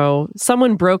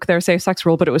 Someone broke their safe sex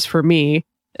rule, but it was for me.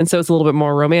 And so it's a little bit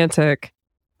more romantic.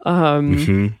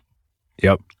 Yeah,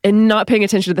 Yep. And not paying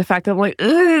attention to the fact that I'm like,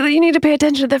 you need to pay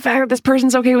attention to the fact that this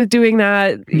person's okay with doing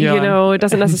that. Yeah. You know, it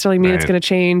doesn't necessarily mean it's Right. going to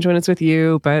change when it's with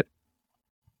you, but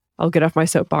I'll get off my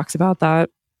soapbox about that.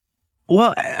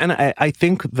 Well, and I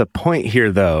think the point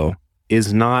here, though,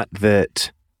 is not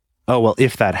that, oh, well,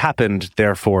 if that happened,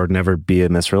 therefore never be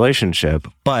in this relationship,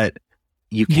 but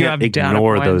you You can't have data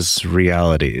ignore points. those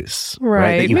realities.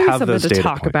 Right. That you Maybe have something those to data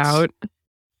talk points. about.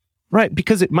 Right,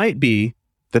 because it might be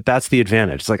that that's the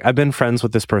advantage. It's like, I've been friends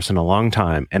with this person a long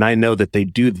time, and I know that they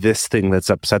do this thing that's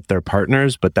upset their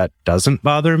partners, but that doesn't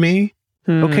bother me.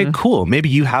 Okay, cool. Maybe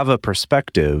you have a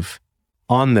perspective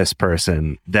on this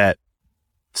person that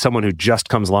someone who just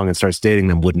comes along and starts dating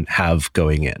them wouldn't have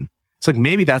going in. It's like,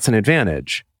 maybe that's an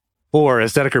advantage. Or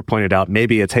as Dedeker pointed out,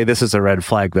 maybe it's, hey, this is a red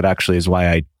flag that actually is why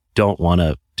I don't want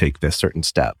to take this certain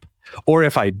step. Or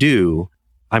if I do,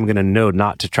 I'm going to know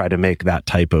not to try to make that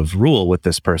type of rule with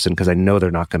this person because I know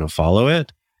they're not going to follow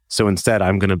it. So instead,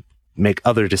 I'm going to make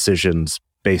other decisions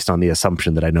based on the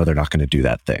assumption that I know they're not going to do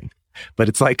that thing. But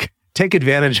it's like, take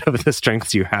advantage of the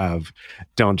strengths you have.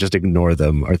 Don't just ignore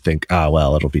them or think,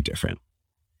 well, it'll be different.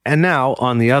 And now,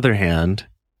 on the other hand,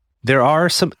 there are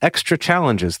some extra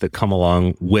challenges that come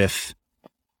along with,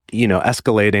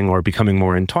 escalating or becoming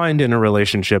more entwined in a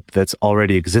relationship that's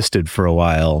already existed for a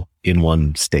while in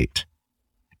one state.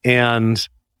 And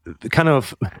kind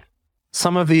of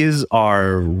some of these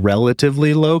are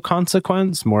relatively low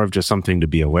consequence, more of just something to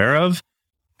be aware of.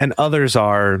 And others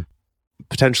are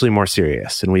potentially more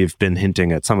serious. And we've been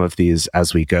hinting at some of these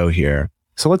as we go here.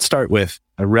 So let's start with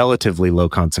a relatively low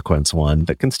consequence one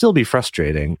that can still be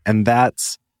frustrating. And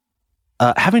that's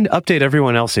having to update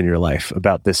everyone else in your life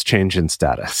about this change in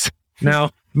status. Now,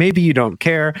 maybe you don't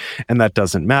care and that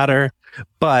doesn't matter.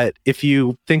 But if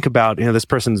you think about, this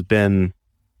person's been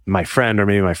my friend or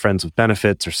maybe my friends with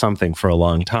benefits or something for a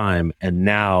long time. And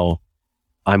now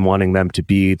I'm wanting them to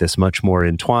be this much more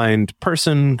entwined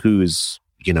person who's,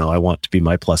 I want to be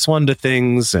my plus one to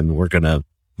things and we're going to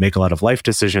make a lot of life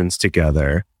decisions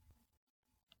together.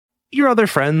 Your other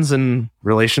friends and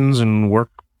relations and work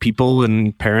people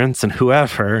and parents and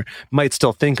whoever might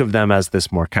still think of them as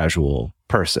this more casual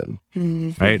person,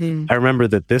 right? I remember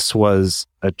that this was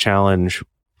a challenge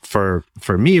for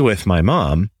me with my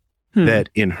mom, that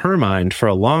in her mind, for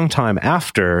a long time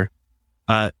after,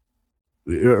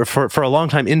 for a long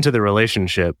time into the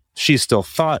relationship, she still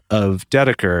thought of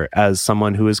Dedeker as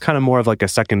someone who is kind of more of like a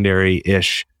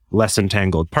secondary-ish, less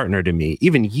entangled partner to me.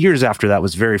 Even years after that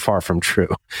was very far from true,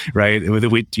 right?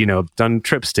 We, done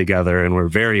trips together and we're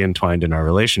very entwined in our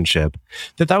relationship.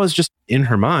 That was just in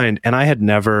her mind, and I had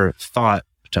never thought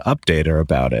to update her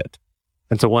about it.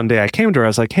 And so one day I came to her, I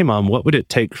was like, hey, Mom, what would it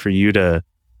take for you to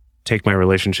take my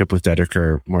relationship with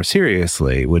Dedeker more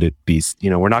seriously? Would it be,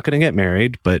 we're not going to get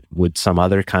married, but would some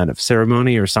other kind of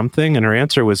ceremony or something? And her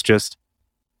answer was just,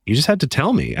 you just had to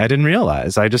tell me. I didn't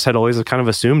realize. I just had always kind of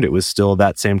assumed it was still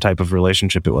that same type of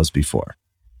relationship it was before.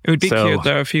 It would be cute,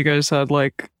 though, if you guys had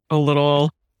like a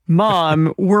little,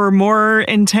 Mom, we're more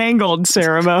entangled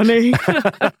ceremony.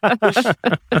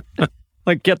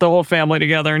 Like get the whole family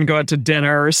together and go out to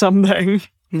dinner or something.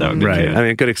 That would be right. cute. I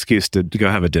mean, good excuse to go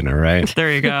have a dinner, right?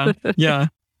 There you go. Yeah.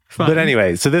 Fun. But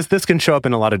anyway, so this can show up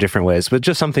in a lot of different ways, but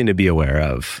just something to be aware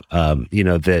of,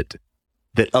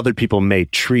 that other people may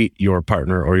treat your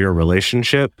partner or your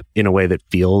relationship in a way that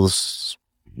feels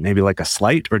maybe like a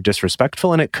slight or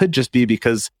disrespectful. And it could just be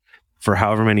because for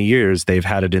however many years they've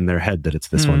had it in their head that it's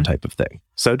this one type of thing.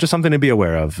 So just something to be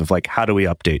aware of like, how do we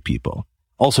update people?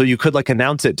 Also, you could like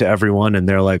announce it to everyone and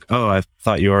they're like, oh, I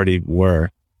thought you already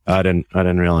were. I didn't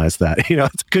realize that.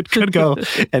 It could go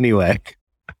anyway.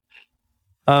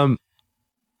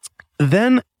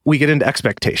 Then we get into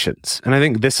expectations. And I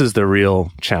think this is the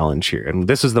real challenge here. And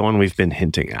this is the one we've been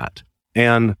hinting at.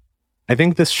 And I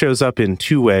think this shows up in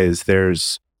two ways.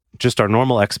 There's just our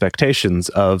normal expectations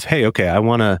of, hey, okay, I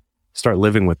want to start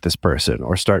living with this person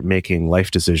or start making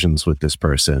life decisions with this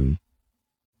person,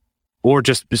 or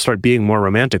just start being more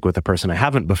romantic with a person I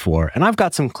haven't before. And I've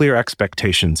got some clear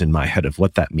expectations in my head of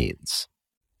what that means.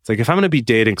 It's like, if I'm going to be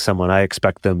dating someone, I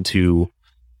expect them to,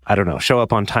 show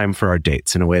up on time for our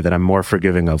dates in a way that I'm more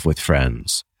forgiving of with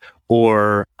friends.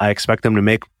 Or I expect them to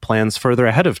make plans further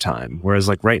ahead of time. Whereas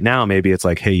like right now, maybe it's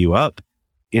like, hey, you up?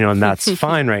 And that's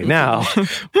fine right now.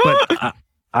 But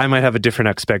I might have a different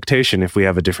expectation if we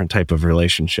have a different type of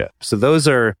relationship. So those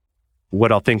are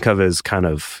what I'll think of as kind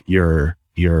of your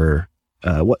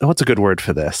what's a good word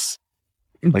for this?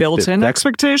 Like built-in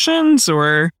expectations,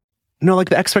 or no, like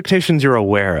the expectations you're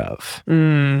aware of.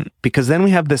 Because then we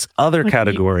have this other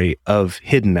category of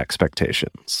hidden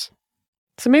expectations.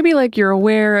 So maybe like you're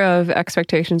aware of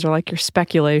expectations or like your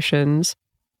speculations.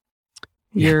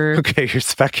 Your Okay, your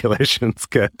speculation's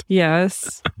good.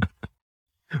 yes.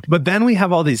 But then we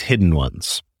have all these hidden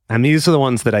ones. And these are the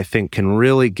ones that I think can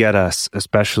really get us,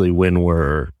 especially when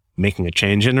we're making a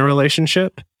change in a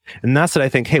relationship. And that's what I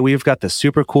think, hey, we've got this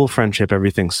super cool friendship.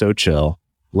 Everything's so chill.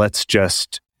 Let's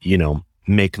just,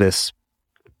 make this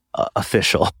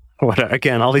official.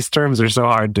 Again, all these terms are so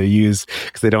hard to use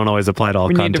because they don't always apply to all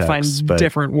contexts. We need to find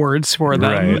different words for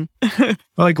them. Right.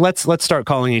 Like, let's start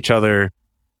calling each other,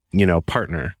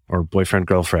 partner or boyfriend,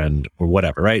 girlfriend, or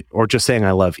whatever, right? Or just saying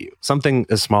I love you. Something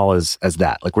as small as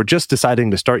that. Like, we're just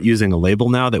deciding to start using a label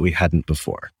now that we hadn't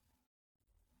before.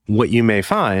 What you may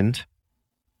find,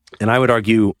 and I would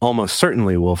argue almost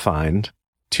certainly will find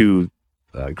to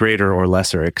a greater or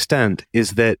lesser extent,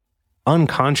 is that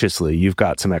unconsciously you've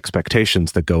got some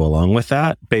expectations that go along with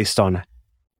that based on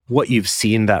what you've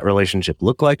seen that relationship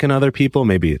look like in other people.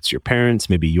 Maybe it's your parents,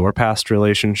 maybe your past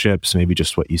relationships, maybe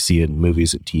just what you see in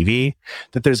movies and TV,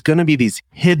 that there's going to be these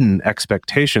hidden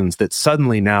expectations that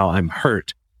suddenly now I'm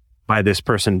hurt by this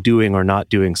person doing or not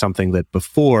doing something that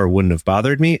before wouldn't have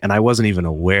bothered me. And I wasn't even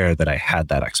aware that I had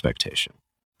that expectation.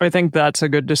 I think that's a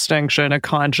good distinction, a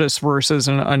conscious versus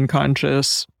an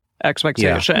unconscious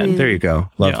expectation. Yeah, there you go.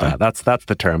 Love that. That's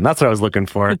the term. That's what I was looking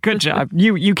for. Good job.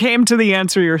 You came to the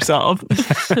answer yourself.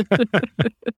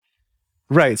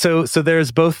 Right. So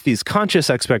there's both these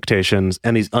conscious expectations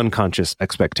and these unconscious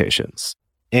expectations.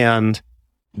 And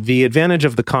the advantage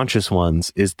of the conscious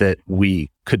ones is that we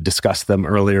could discuss them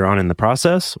earlier on in the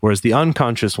process, whereas the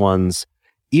unconscious ones,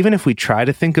 even if we try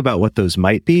to think about what those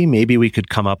might be, maybe we could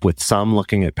come up with some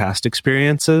looking at past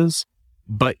experiences,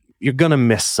 but you're going to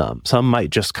miss some. Some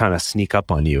might just kind of sneak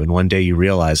up on you. And one day you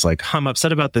realize, like, I'm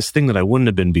upset about this thing that I wouldn't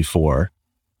have been before.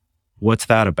 What's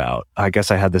that about? I guess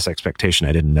I had this expectation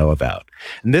I didn't know about.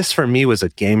 And this for me was a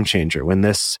game changer. When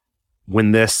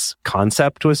this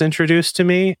concept was introduced to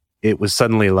me, it was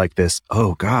suddenly like this,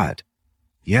 oh God.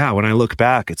 Yeah, when I look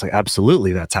back, it's like,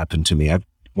 absolutely, that's happened to me. I've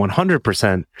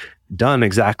 100% done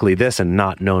exactly this and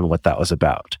not known what that was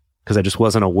about because I just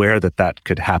wasn't aware that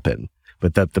could happen.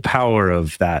 But that the power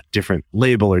of that different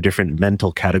label or different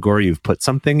mental category you've put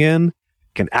something in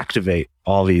can activate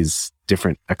all these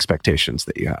different expectations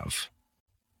that you have.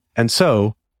 And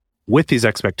so with these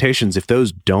expectations, if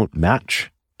those don't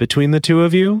match between the two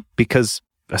of you, because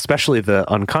especially the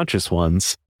unconscious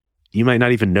ones, you might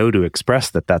not even know to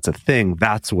express that that's a thing.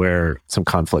 That's where some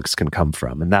conflicts can come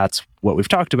from. And that's what we've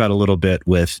talked about a little bit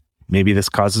with maybe this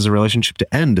causes a relationship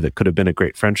to end that could have been a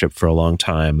great friendship for a long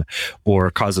time,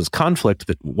 or causes conflict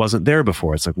that wasn't there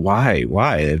before. It's like, why?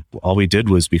 All we did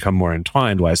was become more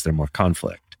entwined. Why is there more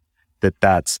conflict?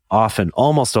 That's often,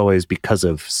 almost always, because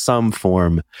of some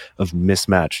form of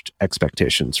mismatched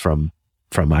expectations from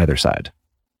either side.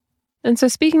 And so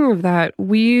speaking of that,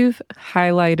 we've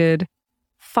highlighted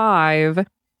 5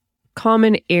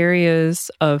 common areas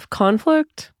of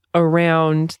conflict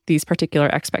around these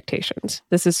particular expectations.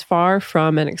 This is far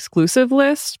from an exclusive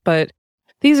list, but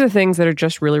these are things that are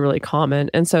just really, really common.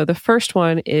 And so the first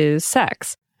one is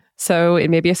sex. So it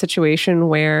may be a situation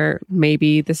where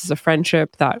maybe this is a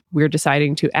friendship that we're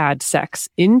deciding to add sex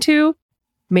into.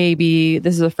 Maybe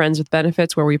this is a friends with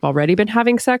benefits where we've already been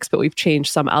having sex, but we've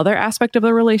changed some other aspect of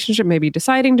the relationship, maybe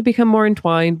deciding to become more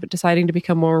entwined, but deciding to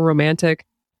become more romantic,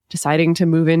 deciding to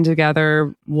move in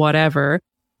together, whatever.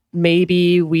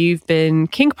 Maybe we've been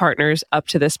kink partners up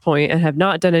to this point and have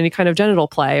not done any kind of genital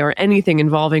play or anything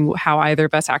involving how either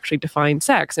of us actually define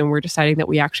sex. And we're deciding that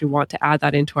we actually want to add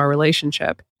that into our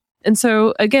relationship. And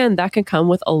so again, that can come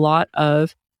with a lot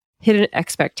of hidden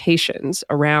expectations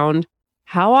around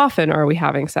how often are we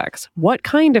having sex? What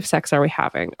kind of sex are we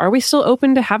having? Are we still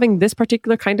open to having this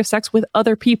particular kind of sex with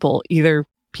other people, either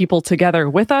people together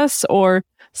with us or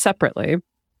separately?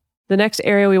 The next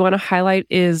area we want to highlight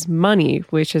is money,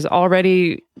 which is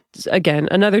already, again,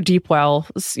 another deep well.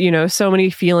 So many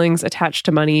feelings attached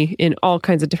to money in all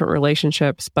kinds of different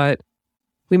relationships, but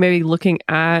we may be looking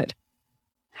at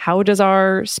how does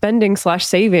our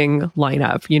spending/saving line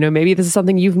up? Maybe this is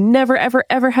something you've never, ever,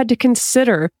 ever had to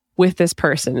consider with this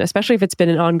person, especially if it's been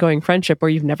an ongoing friendship where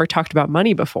you've never talked about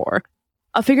money before.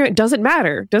 I'll figure it doesn't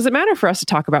matter. Does it matter for us to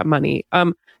talk about money?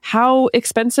 How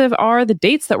expensive are the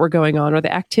dates that we're going on or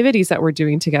the activities that we're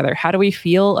doing together? How do we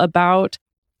feel about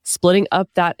splitting up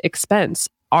that expense?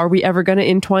 Are we ever going to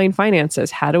entwine finances?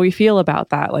 How do we feel about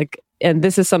that? And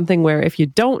this is something where if you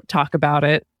don't talk about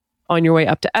it on your way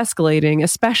up to escalating,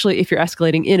 especially if you're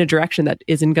escalating in a direction that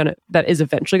is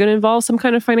eventually going to involve some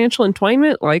kind of financial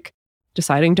entwinement, like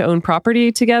deciding to own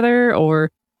property together or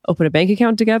open a bank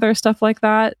account together, stuff like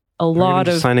that. a lot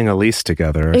of signing a lease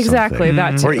together. Or exactly something.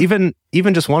 that too. Or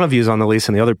even just one of you is on the lease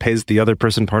and the other pays the other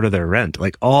person part of their rent.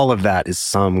 Like all of that is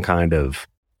some kind of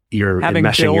you're having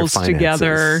enmeshing your bills finances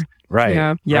together. Right.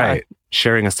 Yeah. Right.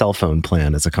 Sharing a cell phone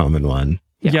plan is a common one.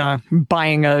 Yeah.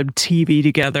 Buying a TV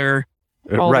together.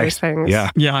 All right. those things.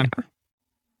 Yeah.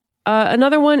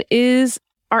 Another one is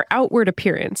our outward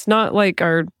appearance, not like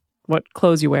what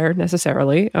clothes you wear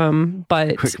necessarily,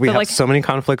 but We have like so many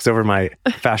conflicts over my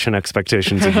fashion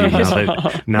expectations of you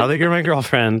now that you're my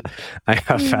girlfriend. I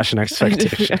have fashion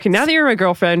expectations. Okay, now that you're my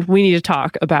girlfriend, we need to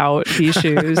talk about these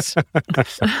shoes.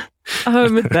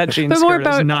 That jean but more skirt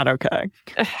about is not okay.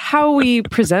 how we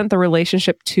present the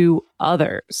relationship to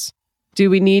others. Do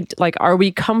we need, like, are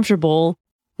we comfortable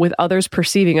with others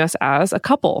perceiving us as a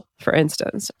couple, for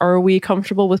instance? Are we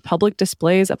comfortable with public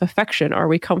displays of affection? Are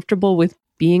we comfortable with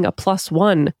being a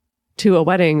 +1 to a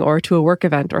wedding or to a work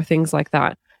event or things like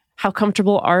that? How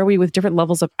comfortable are we with different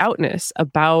levels of outness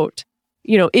about,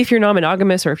 if you're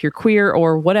non-monogamous or if you're queer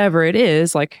or whatever it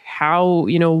is, like how,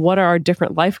 what are our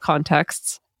different life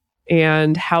contexts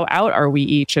and how out are we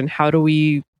each and how do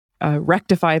we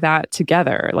rectify that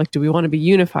together? Like, do we want to be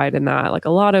unified in that? Like a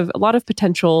lot of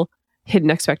potential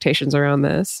hidden expectations around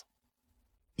this.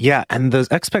 Yeah. And those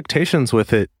expectations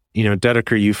with it,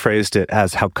 Dedeker, you phrased it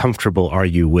as how comfortable are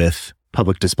you with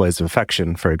public displays of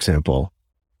affection, for example.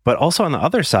 But also on the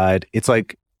other side, it's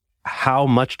like, how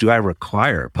much do I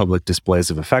require public displays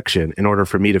of affection in order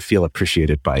for me to feel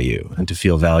appreciated by you and to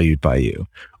feel valued by you?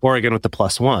 Or again, with the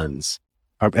 +1s,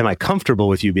 am I comfortable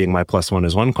with you being my +1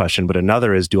 is one question, but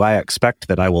another is, do I expect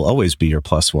that I will always be your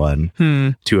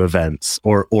 +1 to events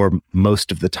or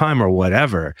most of the time or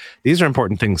whatever? These are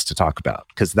important things to talk about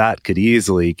because that could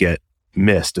easily get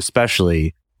missed,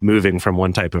 especially moving from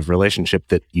one type of relationship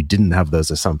that you didn't have those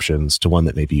assumptions to one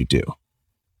that maybe you do.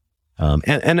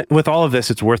 And with all of this,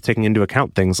 it's worth taking into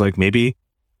account things like maybe,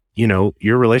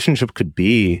 your relationship could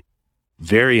be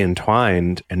very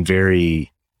entwined and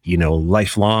very,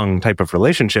 lifelong type of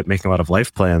relationship, making a lot of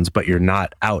life plans, but you're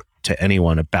not out to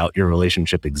anyone about your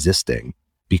relationship existing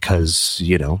because,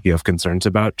 you have concerns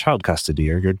about child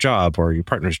custody or your job or your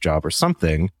partner's job or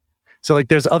something. So like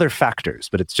there's other factors,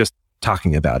 but it's just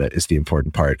talking about it is the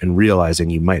important part and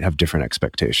realizing you might have different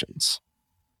expectations.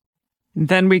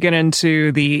 Then we get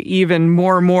into the even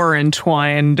more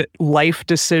entwined life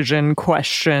decision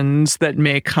questions that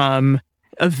may come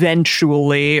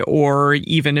eventually or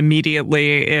even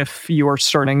immediately if you're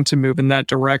starting to move in that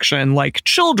direction, like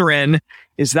children.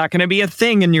 Is that going to be a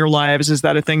thing in your lives? Is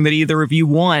that a thing that either of you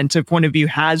want? If one of you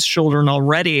has children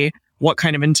already, what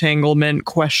kind of entanglement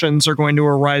questions are going to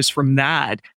arise from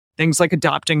that? Things like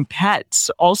adopting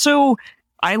pets. Also,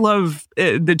 I love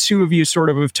the two of you sort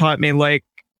of have taught me like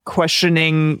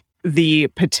questioning the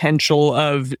potential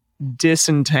of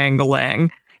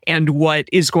disentangling and what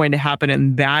is going to happen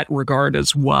in that regard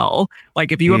as well.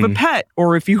 Like if you have a pet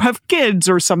or if you have kids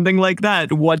or something like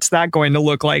that, what's that going to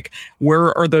look like?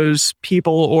 Where are those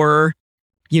people or,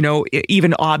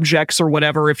 even objects or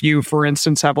whatever? If you, for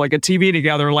instance, have like a TV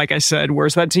together, like I said,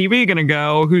 where's that TV going to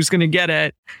go? Who's going to get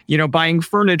it? Buying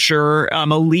furniture, a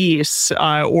lease,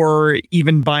 or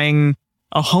even buying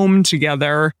a home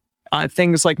together.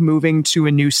 Things like moving to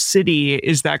a new city,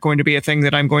 is that going to be a thing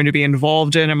that I'm going to be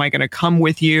involved in? Am I going to come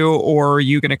with you or are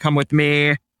you going to come with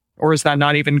me? Or is that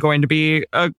not even going to be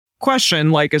a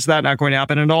question? Like, is that not going to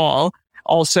happen at all?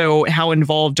 Also, how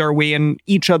involved are we in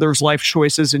each other's life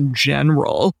choices in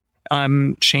general?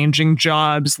 Changing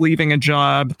jobs, leaving a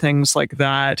job, things like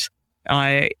that.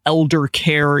 Elder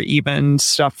care, even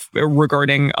stuff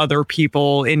regarding other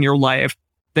people in your life.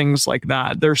 Things like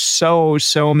that. There's so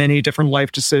many different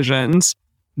life decisions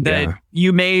that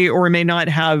you may or may not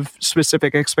have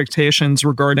specific expectations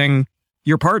regarding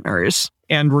your partners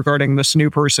and regarding this new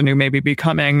person who may be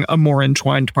becoming a more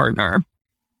entwined partner.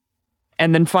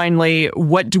 And then finally,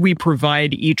 what do we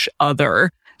provide each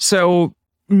other? So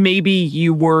maybe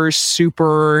you were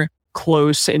super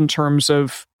close in terms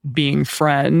of being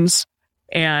friends,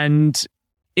 and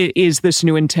is this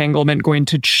new entanglement going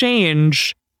to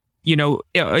change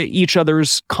each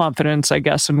other's confidence, I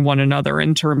guess, in one another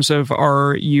in terms of,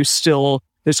 are you still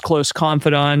this close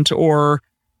confidant, or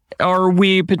are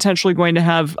we potentially going to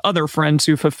have other friends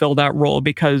who fulfill that role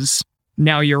because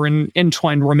now you're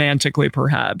entwined romantically,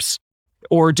 perhaps?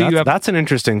 Or that's an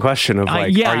interesting question of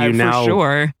like, are you now, for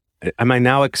sure. Am I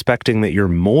now expecting that you're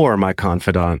more my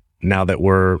confidant now that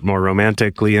we're more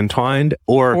romantically entwined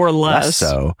or less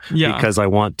so? Yeah. Because I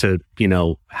want to,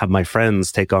 have my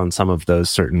friends take on some of those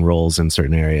certain roles in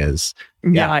certain areas.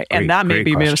 And that may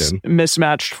be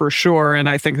mismatched for sure. And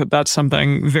I think that that's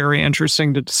something very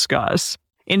interesting to discuss.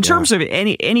 In terms of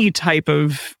any type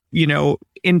of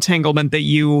entanglement that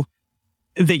you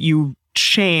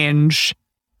change,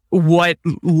 what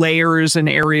layers and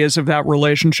areas of that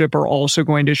relationship are also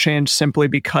going to change simply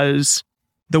because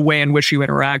the way in which you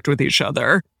interact with each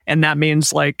other. And that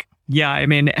means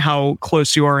how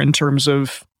close you are in terms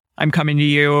of, I'm coming to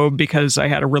you because I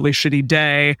had a really shitty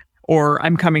day, or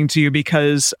I'm coming to you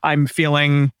because I'm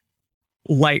feeling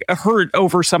like hurt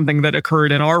over something that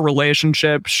occurred in our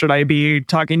relationship. Should I be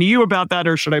talking to you about that,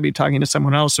 or should I be talking to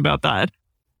someone else about that?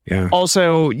 Yeah.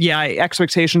 Also,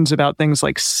 expectations about things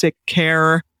like sick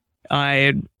care.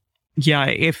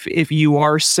 If you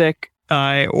are sick,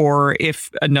 or if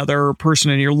another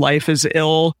person in your life is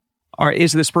ill,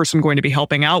 is this person going to be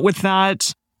helping out with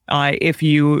that? If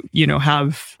you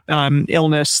have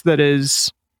illness that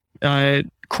is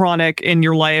chronic in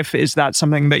your life, is that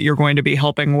something that you're going to be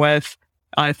helping with?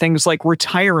 Things like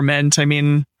retirement. I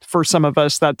mean, for some of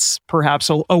us, that's perhaps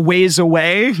a ways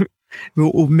away,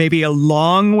 maybe a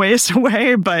long ways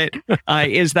away, but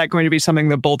is that going to be something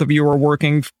that both of you are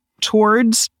working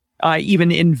towards?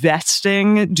 Even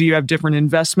investing, do you have different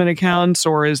investment accounts,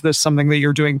 or is this something that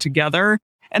you're doing together?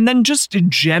 And then just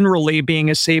generally being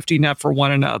a safety net for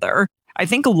one another. I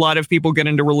think a lot of people get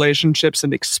into relationships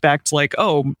and expect like,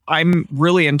 oh, I'm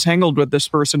really entangled with this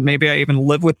person. Maybe I even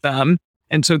live with them.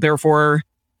 And so therefore,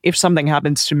 if something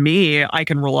happens to me, I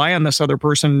can rely on this other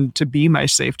person to be my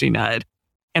safety net.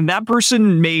 And that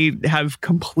person may have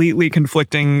completely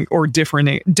conflicting or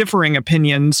differing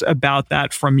opinions about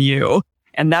that from you.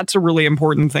 And that's a really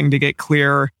important thing to get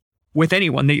clear with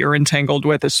anyone that you're entangled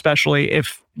with, especially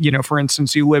if, for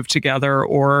instance, you live together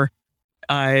or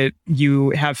you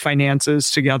have finances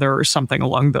together or something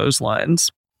along those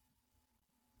lines.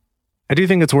 I do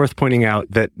think it's worth pointing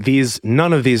out that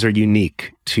none of these are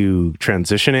unique to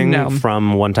transitioning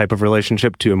from one type of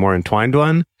relationship to a more entwined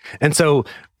one. And so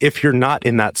if you're not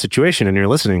in that situation and you're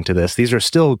listening to this, these are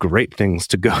still great things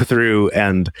to go through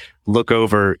and look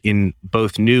over in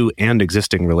both new and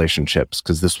existing relationships,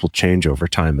 because this will change over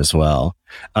time as well.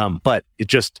 But it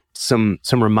just some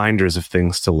reminders of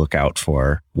things to look out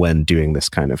for when doing this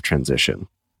kind of transition.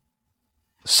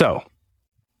 So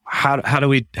how do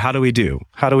we do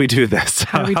this?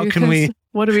 How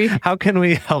can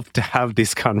we help to have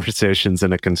these conversations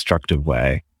in a constructive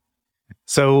way?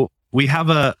 So we have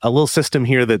a little system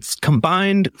here that's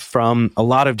combined from a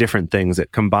lot of different things.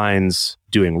 It combines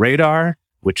doing radar,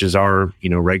 which is our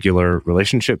regular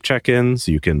relationship check-ins.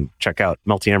 You can check out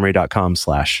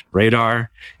multiamory.com/radar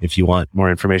if you want more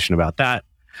information about that,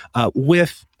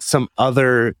 with some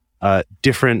other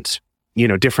different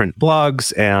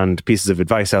blogs and pieces of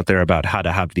advice out there about how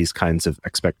to have these kinds of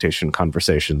expectation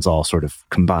conversations all sort of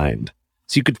combined.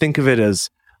 So you could think of it as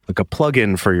like a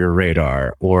plugin for your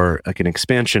radar, or like an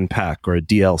expansion pack or a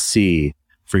DLC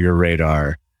for your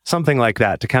radar, something like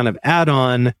that, to kind of add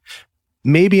on,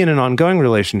 maybe in an ongoing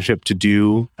relationship, to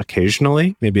do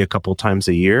occasionally, maybe a couple times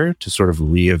a year, to sort of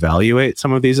reevaluate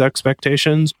some of these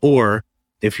expectations. Or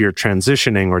if you're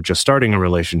transitioning or just starting a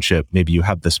relationship, maybe you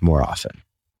have this more often.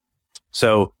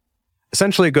 So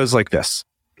essentially it goes like this.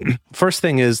 First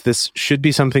thing is, this should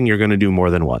be something you're going to do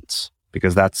more than once,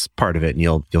 because that's part of it, and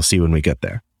you'll see when we get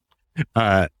there.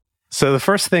 So the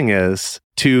first thing is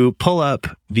to pull up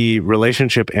the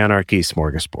Relationship Anarchy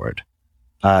Smorgasbord.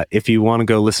 If you want to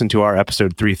go listen to our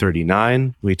episode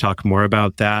 339, we talk more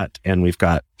about that, and we've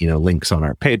got links on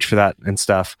our page for that and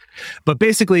stuff. But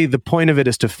basically, the point of it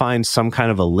is to find some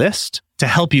kind of a list to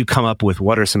help you come up with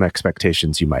what are some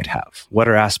expectations you might have, what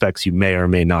are aspects you may or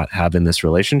may not have in this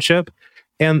relationship.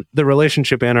 And the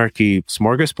Relationship Anarchy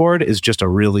Smorgasbord is just a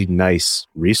really nice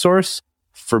resource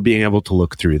for being able to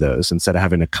look through those instead of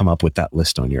having to come up with that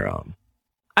list on your own.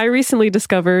 I recently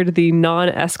discovered the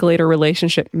non-escalator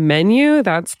relationship menu.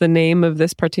 That's the name of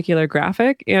this particular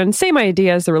graphic. And same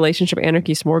idea as the Relationship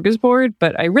Anarchy Smorgasbord,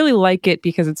 but I really like it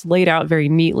because it's laid out very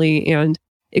neatly, and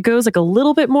it goes like a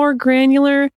little bit more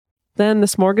granular than the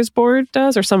Smorgasbord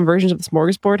does, or some versions of the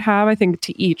Smorgasbord have. I think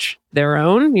to each their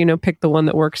own, pick the one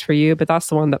that works for you, but that's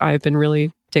the one that I've been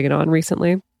really digging on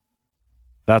recently.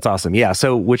 That's awesome. Yeah.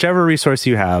 So whichever resource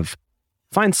you have,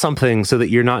 find something so that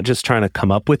you're not just trying to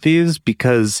come up with these,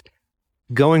 because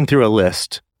going through a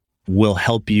list will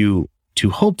help you to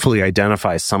hopefully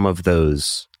identify some of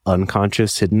those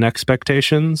unconscious hidden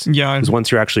expectations. Yeah. Because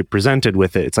once you're actually presented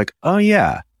with it, it's like, oh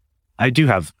yeah, I do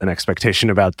have an expectation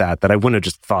about that I wouldn't have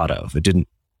just thought of. It didn't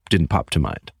pop to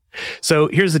mind. So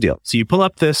here's the deal. So you pull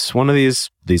up one of these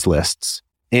lists,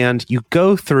 and you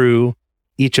go through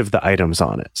each of the items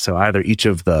on it. So either each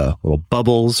of the little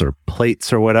bubbles or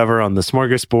plates or whatever on the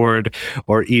smorgasbord,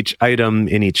 or each item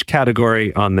in each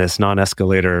category on this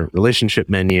non-escalator relationship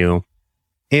menu.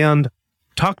 And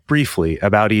talk briefly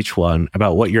about each one,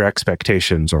 about what your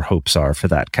expectations or hopes are for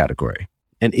that category.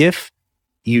 And if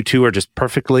you two are just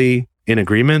perfectly in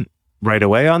agreement right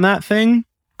away on that thing,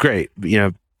 great.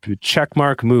 Check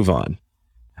mark, move on.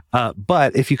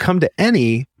 But if you come to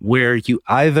any where you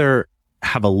either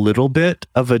have a little bit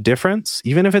of a difference,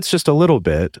 even if it's just a little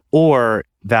bit, or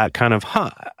that kind of,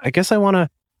 I guess I want to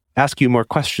ask you more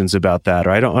questions about that, or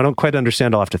I don't quite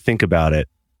understand, I'll have to think about it,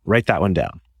 write that one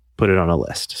down, put it on a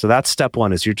list. So that's step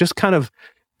one, is you're just kind of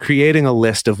creating a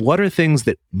list of what are things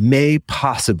that may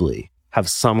possibly have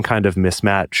some kind of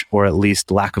mismatch or at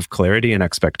least lack of clarity in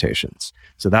expectations.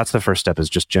 So that's the first step, is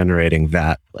just generating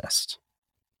that list.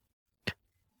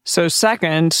 So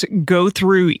second, go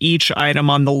through each item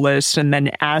on the list and then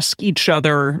ask each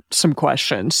other some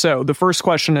questions. So the first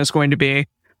question is going to be,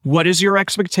 what is your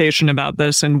expectation about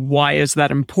this and why is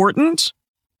that important?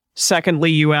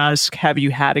 Secondly, you ask, have you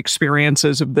had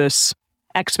experiences of this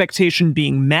expectation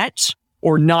being met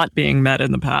or not being met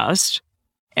in the past?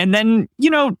 And then,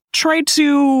 try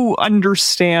to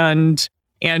understand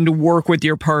and work with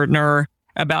your partner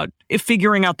about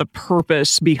figuring out the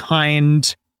purpose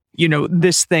behind,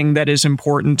 this thing that is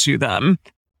important to them.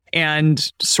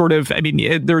 And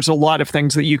there's a lot of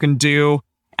things that you can do,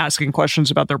 asking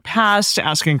questions about their past,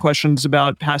 asking questions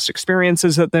about past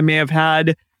experiences that they may have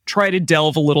had, try to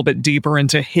delve a little bit deeper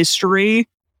into history.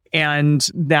 And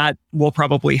that will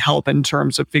probably help in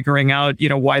terms of figuring out,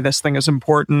 why this thing is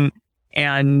important.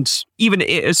 And even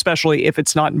especially if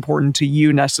it's not important to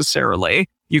you necessarily,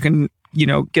 you can,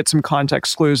 get some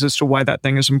context clues as to why that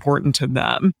thing is important to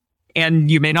them.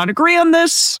 And you may not agree on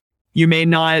this. You may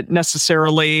not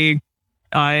necessarily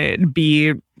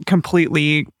be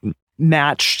completely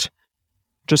matched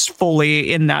just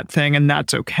fully in that thing, and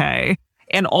that's okay.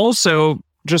 And also,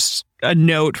 just a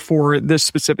note for this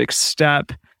specific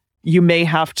step, you may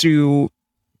have to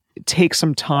take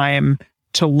some time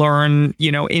to learn,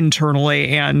 internally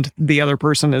and the other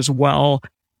person as well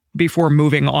before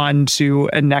moving on to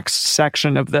a next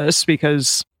section of this,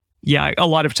 because a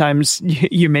lot of times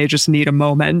you may just need a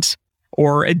moment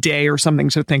or a day or something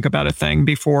to think about a thing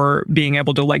before being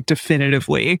able to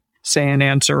definitively say an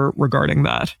answer regarding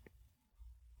that.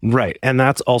 Right. And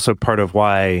that's also part of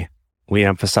why we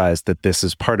emphasize that this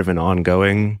is part of an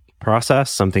ongoing process,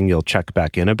 something you'll check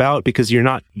back in about, because you're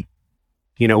not,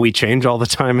 we change all the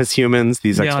time as humans.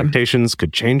 These expectations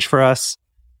could change for us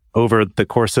over the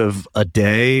course of a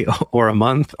day or a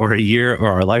month or a year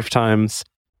or our lifetimes.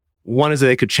 One is that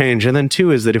they could change. And then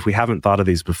two is that if we haven't thought of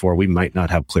these before, we might not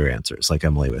have clear answers, like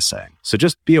Emily was saying. So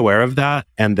just be aware of that,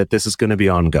 and that this is going to be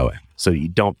ongoing. So you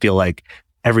don't feel like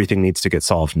everything needs to get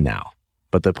solved now.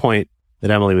 But the point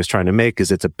that Emily was trying to make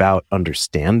is it's about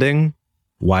understanding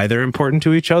why they're important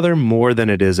to each other more than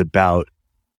it is about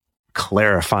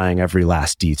clarifying every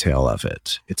last detail of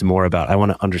it. It's more about, I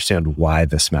want to understand why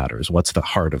this matters. What's the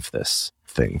heart of this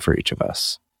thing for each of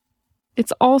us?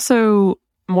 It's also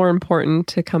more important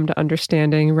to come to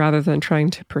understanding rather than trying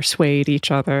to persuade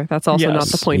each other. That's also not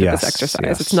the point of this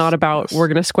exercise. It's not about, we're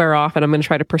going to square off and I'm going to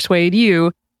try to persuade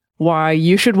you why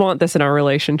you should want this in our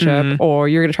relationship, or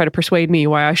you're going to try to persuade me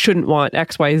why I shouldn't want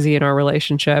XYZ in our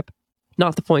relationship.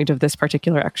 Not the point of this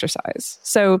particular exercise.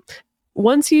 So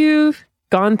once you've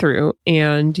gone through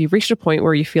and you've reached a point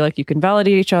where you feel like you can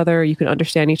validate each other, you can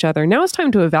understand each other, now it's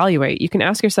time to evaluate. You can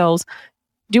ask yourselves,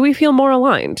 do we feel more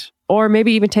aligned? Or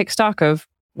maybe even take stock of,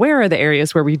 where are the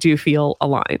areas where we do feel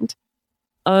aligned?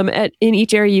 In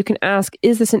each area, you can ask,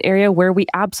 is this an area where we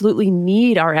absolutely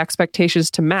need our expectations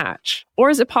to match? Or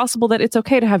is it possible that it's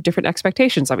okay to have different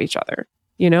expectations of each other?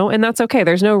 And that's okay.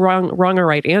 There's no wrong or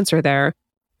right answer there.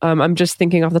 I'm just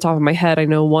thinking off the top of my head, I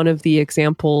know one of the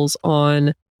examples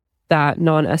on that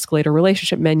non-escalator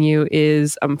relationship menu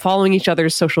is following each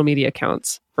other's social media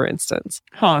accounts, for instance.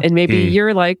 And maybe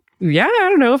you're like, I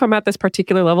don't know, if I'm at this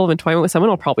particular level of entwinement with someone,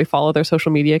 I'll probably follow their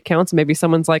social media accounts. Maybe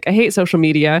someone's like, I hate social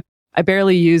media. I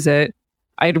barely use it.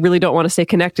 I really don't want to stay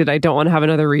connected. I don't want to have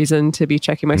another reason to be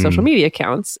checking my social media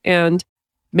accounts. And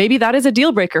maybe that is a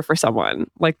deal breaker for someone.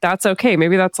 Like, that's okay.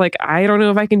 Maybe that's like, I don't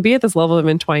know if I can be at this level of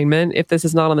entwinement if this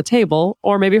is not on the table.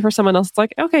 Or maybe for someone else, it's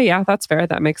like, okay, yeah, that's fair.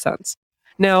 That makes sense.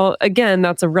 Now, again,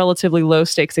 that's a relatively low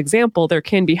stakes example. There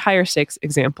can be higher stakes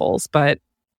examples, but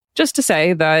just to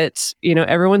say that,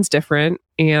 everyone's different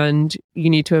and you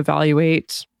need to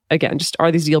evaluate, again, just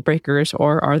are these deal breakers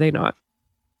or are they not?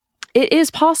 It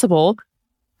is possible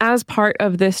as part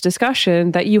of this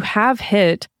discussion that you have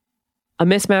hit a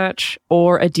mismatch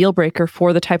or a deal breaker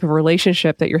for the type of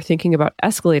relationship that you're thinking about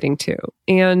escalating to.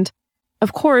 And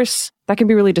of course, that can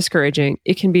be really discouraging.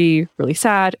 It can be really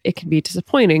sad. It can be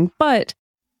disappointing. But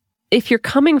if you're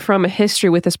coming from a history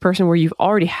with this person where you've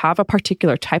already have a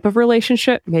particular type of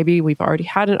relationship, maybe we've already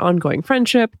had an ongoing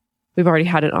friendship, we've already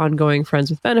had an ongoing friends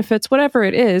with benefits, whatever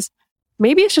it is,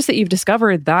 maybe it's just that you've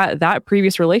discovered that that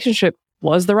previous relationship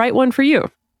was the right one for you.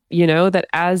 You know, that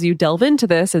as you delve into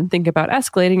this and think about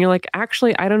escalating, you're like,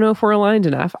 actually, I don't know if we're aligned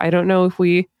enough. I don't know if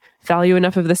we value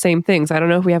enough of the same things. I don't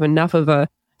know if we have enough of a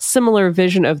similar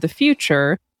vision of the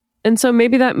future. And so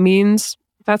maybe that means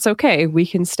that's okay. We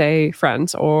can stay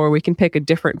friends, or we can pick a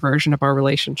different version of our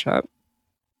relationship.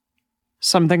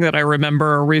 Something that I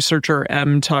remember a researcher,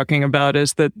 M, talking about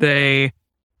is that they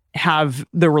have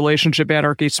the relationship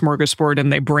anarchy smorgasbord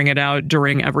and they bring it out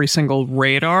during every single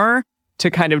radar to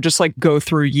kind of just like go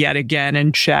through yet again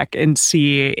and check and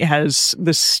see, has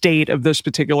the state of this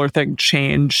particular thing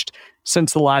changed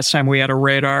since the last time we had a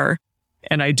radar?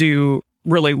 And I do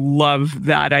really love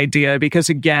that idea because,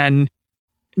 again,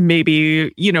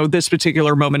 maybe, you know, this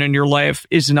particular moment in your life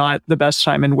is not the best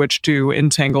time in which to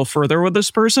entangle further with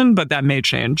this person, but that may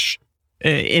change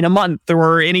in a month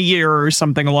or in a year or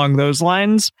something along those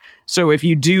lines. So if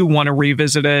you do want to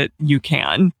revisit it, you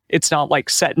can. It's not like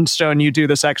set in stone. You do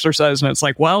this exercise and it's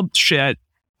like, well, shit,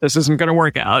 this isn't going to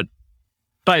work out.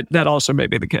 But that also may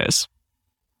be the case.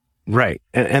 Right.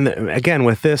 And again,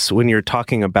 with this, when you're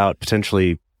talking about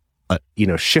potentially,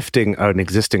 shifting an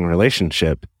existing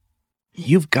relationship,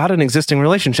 you've got an existing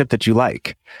relationship that you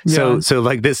like. Yeah. So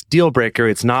like this deal breaker,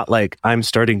 it's not like I'm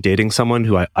starting dating someone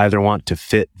who I either want to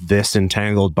fit this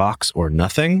entangled box or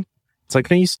nothing. It's like,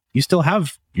 no, you still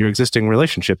have your existing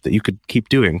relationship that you could keep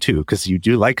doing too, because you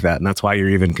do like that. And that's why you're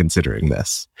even considering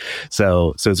this.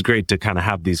 So it's great to kind of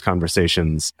have these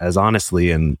conversations as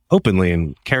honestly and openly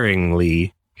and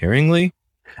caringly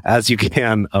as you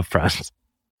can upfront.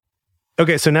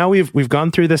 Okay, so now we've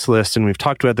gone through this list and we've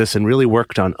talked about this and really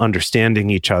worked on understanding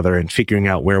each other and figuring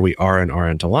out where we are and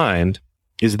aren't aligned.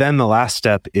 Is then the last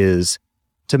step is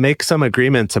to make some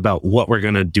agreements about what we're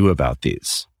going to do about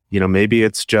these. You know, maybe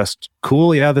it's just,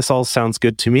 cool, yeah, this all sounds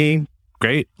good to me.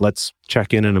 Great, let's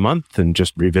check in a month and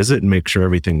just revisit and make sure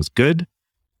everything's good.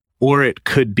 Or it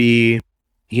could be,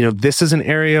 this is an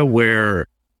area where,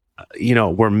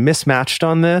 we're mismatched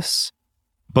on this,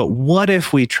 but what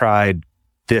if we tried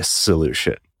this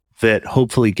solution that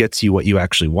hopefully gets you what you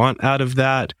actually want out of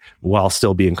that while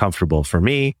still being comfortable for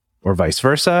me, or vice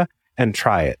versa, and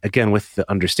try it. Again, with the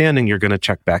understanding you're going to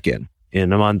check back in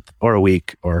a month or a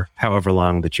week or however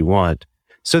long that you want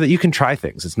so that you can try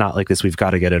things. It's not like this, we've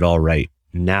got to get it all right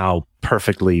now,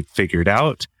 perfectly figured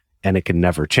out, and it can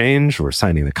never change. We're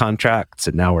signing the contracts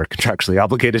and now we're contractually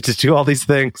obligated to do all these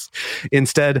things.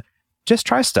 Instead, just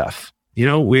try stuff.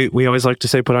 We always like to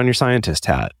say, put on your scientist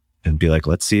hat and be like,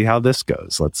 let's see how this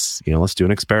goes. Let's do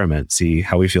an experiment, see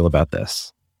how we feel about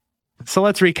this. So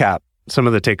let's recap some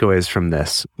of the takeaways from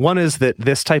this. One is that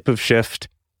this type of shift,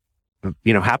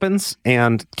 happens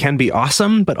and can be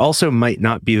awesome, but also might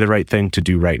not be the right thing to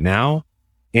do right now.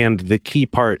 And the key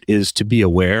part is to be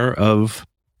aware of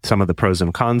some of the pros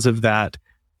and cons of that,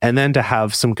 and then to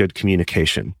have some good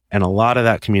communication. And a lot of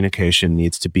that communication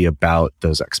needs to be about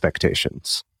those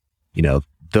expectations.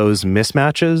 Those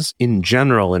mismatches in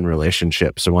general in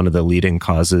relationships are one of the leading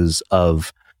causes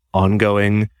of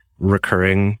ongoing,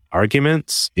 recurring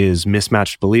arguments, is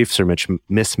mismatched beliefs or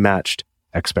mismatched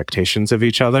expectations of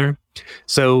each other.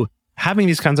 So having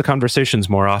these kinds of conversations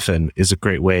more often is a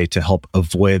great way to help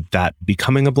avoid that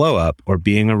becoming a blow up or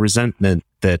being a resentment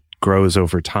that grows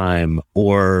over time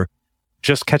or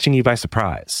just catching you by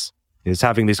surprise. Is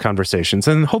having these conversations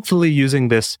and hopefully using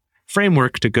this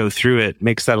framework to go through it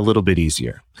makes that a little bit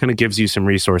easier. Kind of gives you some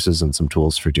resources and some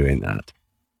tools for doing that.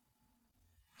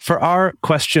 For our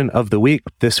question of the week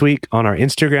this week on our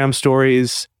Instagram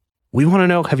stories, we want to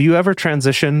know, have you ever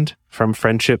transitioned from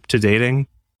friendship to dating?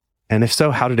 And if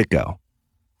so, how did it go?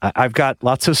 I've got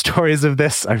lots of stories of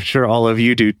this. I'm sure all of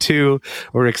you do too.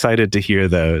 We're excited to hear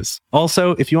those.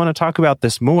 Also, if you want to talk about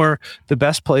this more, the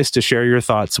best place to share your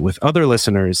thoughts with other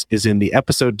listeners is in the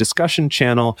episode discussion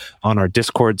channel on our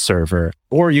Discord server,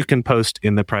 or you can post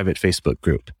in the private Facebook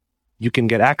group. You can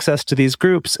get access to these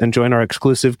groups and join our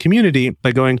exclusive community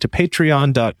by going to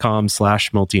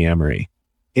patreon.com/multiamory.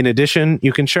 In addition,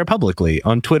 you can share publicly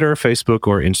on Twitter, Facebook,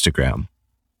 or Instagram.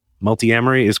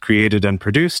 Multiamory is created and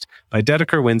produced by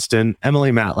Dedeker Winston,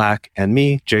 Emily Matlack, and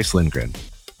me, Jace Lindgren.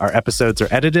 Our episodes are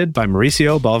edited by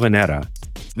Mauricio Balvanera.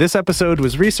 This episode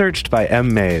was researched by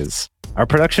M. Mays. Our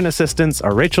production assistants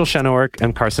are Rachel Shenowork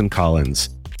and Carson Collins.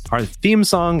 Our theme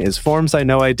song is Forms I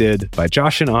Know I Did by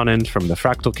Josh and Anand from the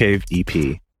Fractal Cave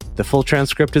EP. The full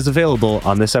transcript is available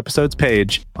on this episode's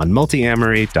page on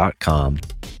multiamory.com.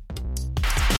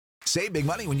 Save big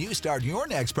money when you start your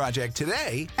next project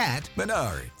today at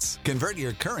Menards. Convert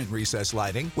your current recessed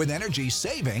lighting with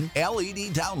energy-saving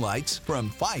LED downlights from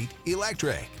Fight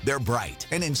Electric. They're bright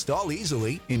and install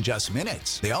easily in just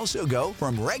minutes. They also go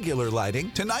from regular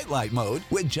lighting to nightlight mode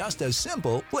with just a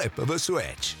simple flip of a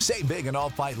switch. Save big on all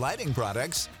Fight lighting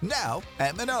products now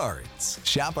at Menards.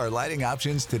 Shop our lighting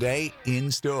options today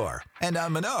in-store and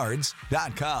on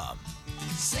Menards.com.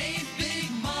 Save big